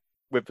blue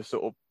with the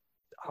sort of,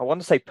 I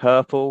want to say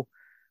purple,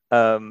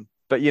 but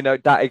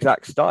that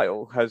exact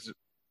style has,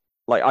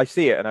 like I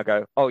see it and I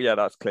go, oh yeah,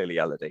 that's clearly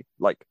Elodie.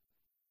 Like,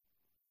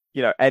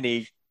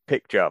 any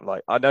picture, I'm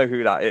like, I know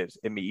who that is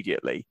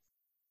immediately.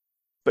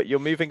 But you're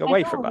moving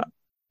away from that.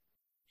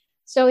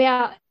 So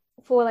yeah,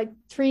 for like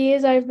 3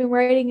 years I've been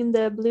riding in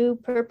the blue,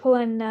 purple,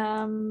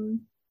 and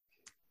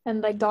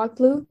like dark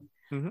blue.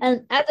 Mm-hmm.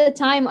 And at the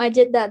time I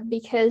did that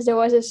because there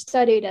was a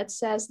study that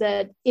says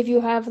that if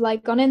you have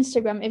like on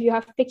Instagram, if you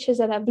have pictures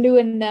that have blue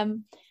in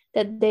them,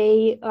 that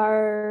they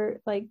are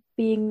like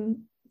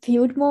being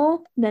viewed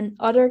more than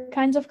other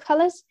kinds of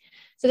colors.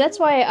 So that's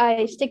why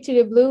I stick to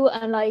the blue,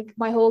 and like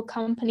my whole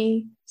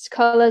company's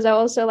colors are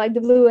also like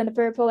the blue and the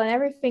purple, and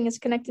everything is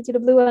connected to the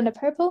blue and the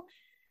purple.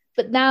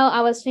 But now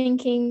I was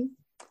thinking,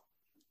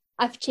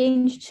 I've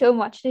changed so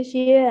much this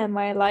year and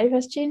my life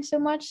has changed so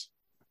much.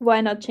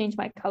 Why not change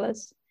my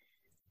colors?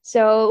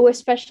 So we're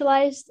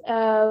Specialized.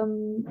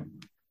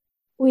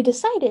 We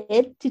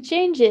decided to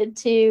change it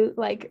to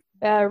like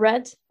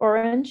red,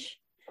 orange,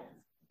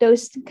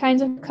 those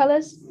kinds of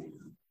colors.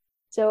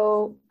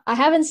 So I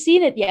haven't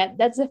seen it yet.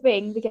 That's the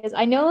thing, because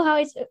I know how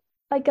it's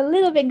like a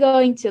little bit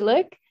going to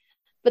look,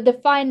 but the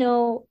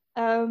final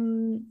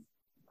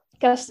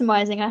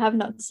customizing I have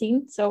not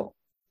seen. So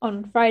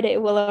on Friday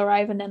it will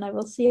arrive, and then I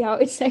will see how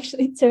it's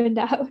actually turned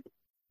out.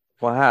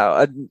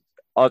 Wow. And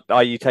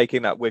are you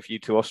taking that with you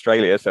to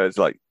Australia? So it's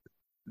like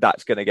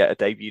that's going to get a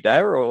debut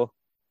there, or?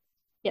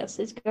 Yes,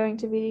 it's going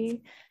to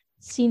be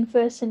seen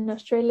first in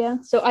Australia.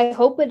 So I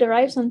hope it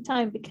arrives on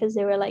time, because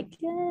they were like,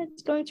 yeah,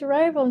 it's going to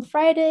arrive on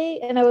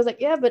Friday. And I was like,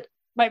 yeah, but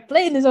my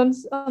plane is on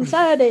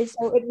Saturday.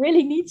 So it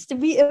really needs to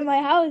be in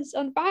my house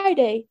on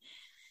Friday.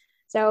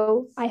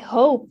 So I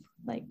hope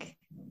that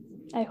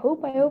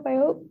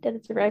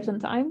it arrives on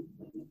time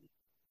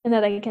and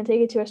that I can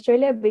take it to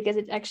Australia, because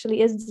it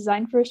actually is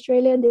designed for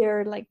Australia.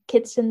 There are like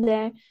kits in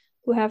there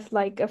who have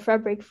like a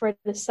fabric for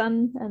the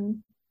sun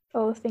and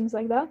all things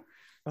like that.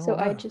 So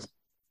wow. I just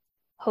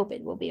hope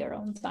it will be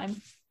around time.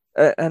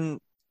 And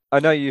I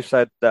know you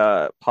said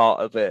part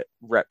of it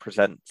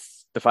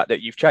represents the fact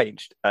that you've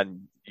changed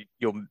and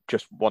you're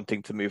just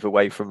wanting to move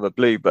away from the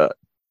blue, but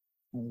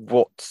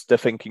what's the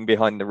thinking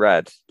behind the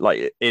red?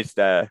 Like, is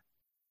there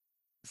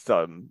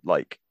some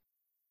like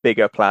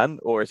bigger plan,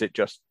 or is it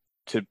just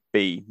to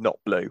be not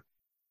blue?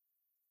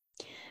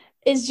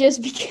 It's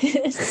just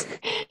because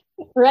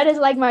red is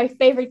like my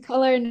favorite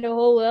color in the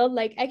whole world.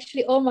 Like,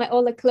 actually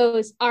all the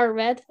clothes are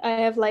red. I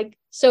have like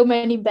so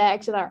many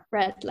bags that are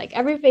red. Like,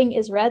 everything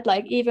is red.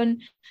 Like,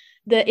 even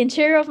the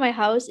interior of my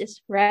house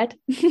is red.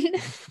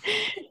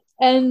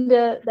 And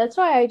that's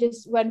why I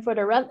just went for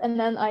the red. And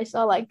then I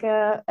saw like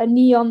a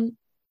neon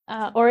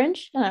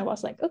orange, and I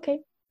was like, okay,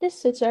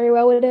 this sits very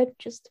well with it.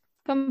 Just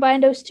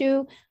combine those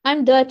two.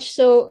 I'm Dutch,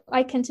 so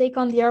I can take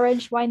on the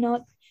orange. Why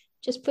not?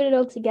 Just put it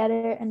all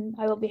together and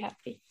I will be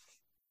happy.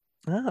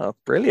 Oh,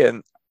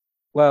 brilliant.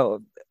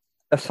 Well,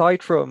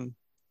 aside from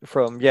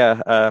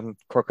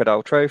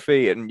Crocodile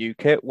Trophy and new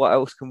kit, what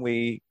else can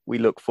we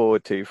look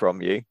forward to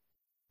from you?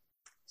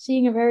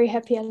 Seeing a very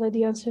happy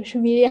Elodie on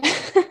social media.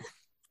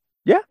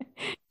 Yeah,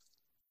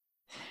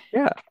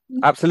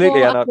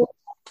 absolutely. And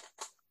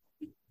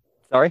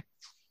sorry?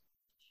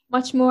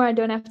 Much more I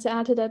don't have to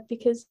add to that,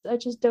 because I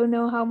just don't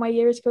know how my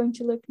year is going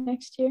to look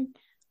next year.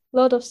 A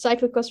lot of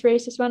cyclocross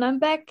races when I'm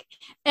back.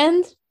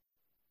 And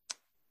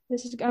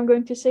I'm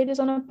going to say this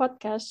on a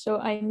podcast, so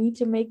I need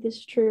to make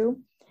this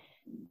true.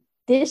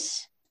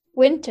 This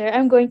winter,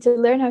 I'm going to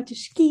learn how to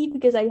ski,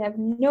 because I have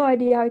no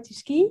idea how to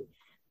ski.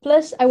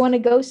 Plus, I want to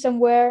go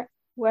somewhere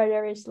where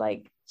there is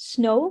like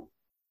snow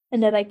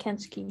and that I can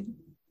ski.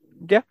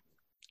 Yeah.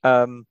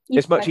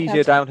 It's much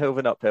easier downhill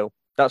than uphill.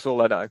 That's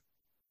all I know.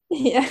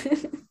 Yeah.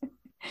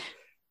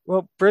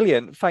 Well,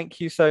 brilliant.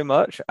 Thank you so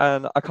much.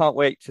 And I can't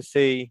wait to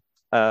see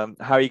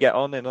how you get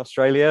on in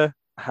Australia,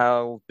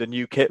 how the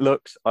new kit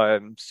looks.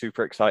 I'm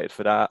super excited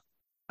for that.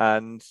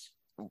 And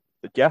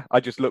yeah,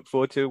 I just look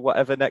forward to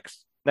whatever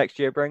next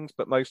year brings.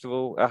 But most of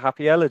all, a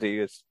happy Elodie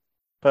is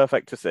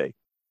perfect to see.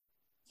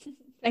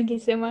 Thank you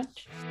so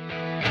much.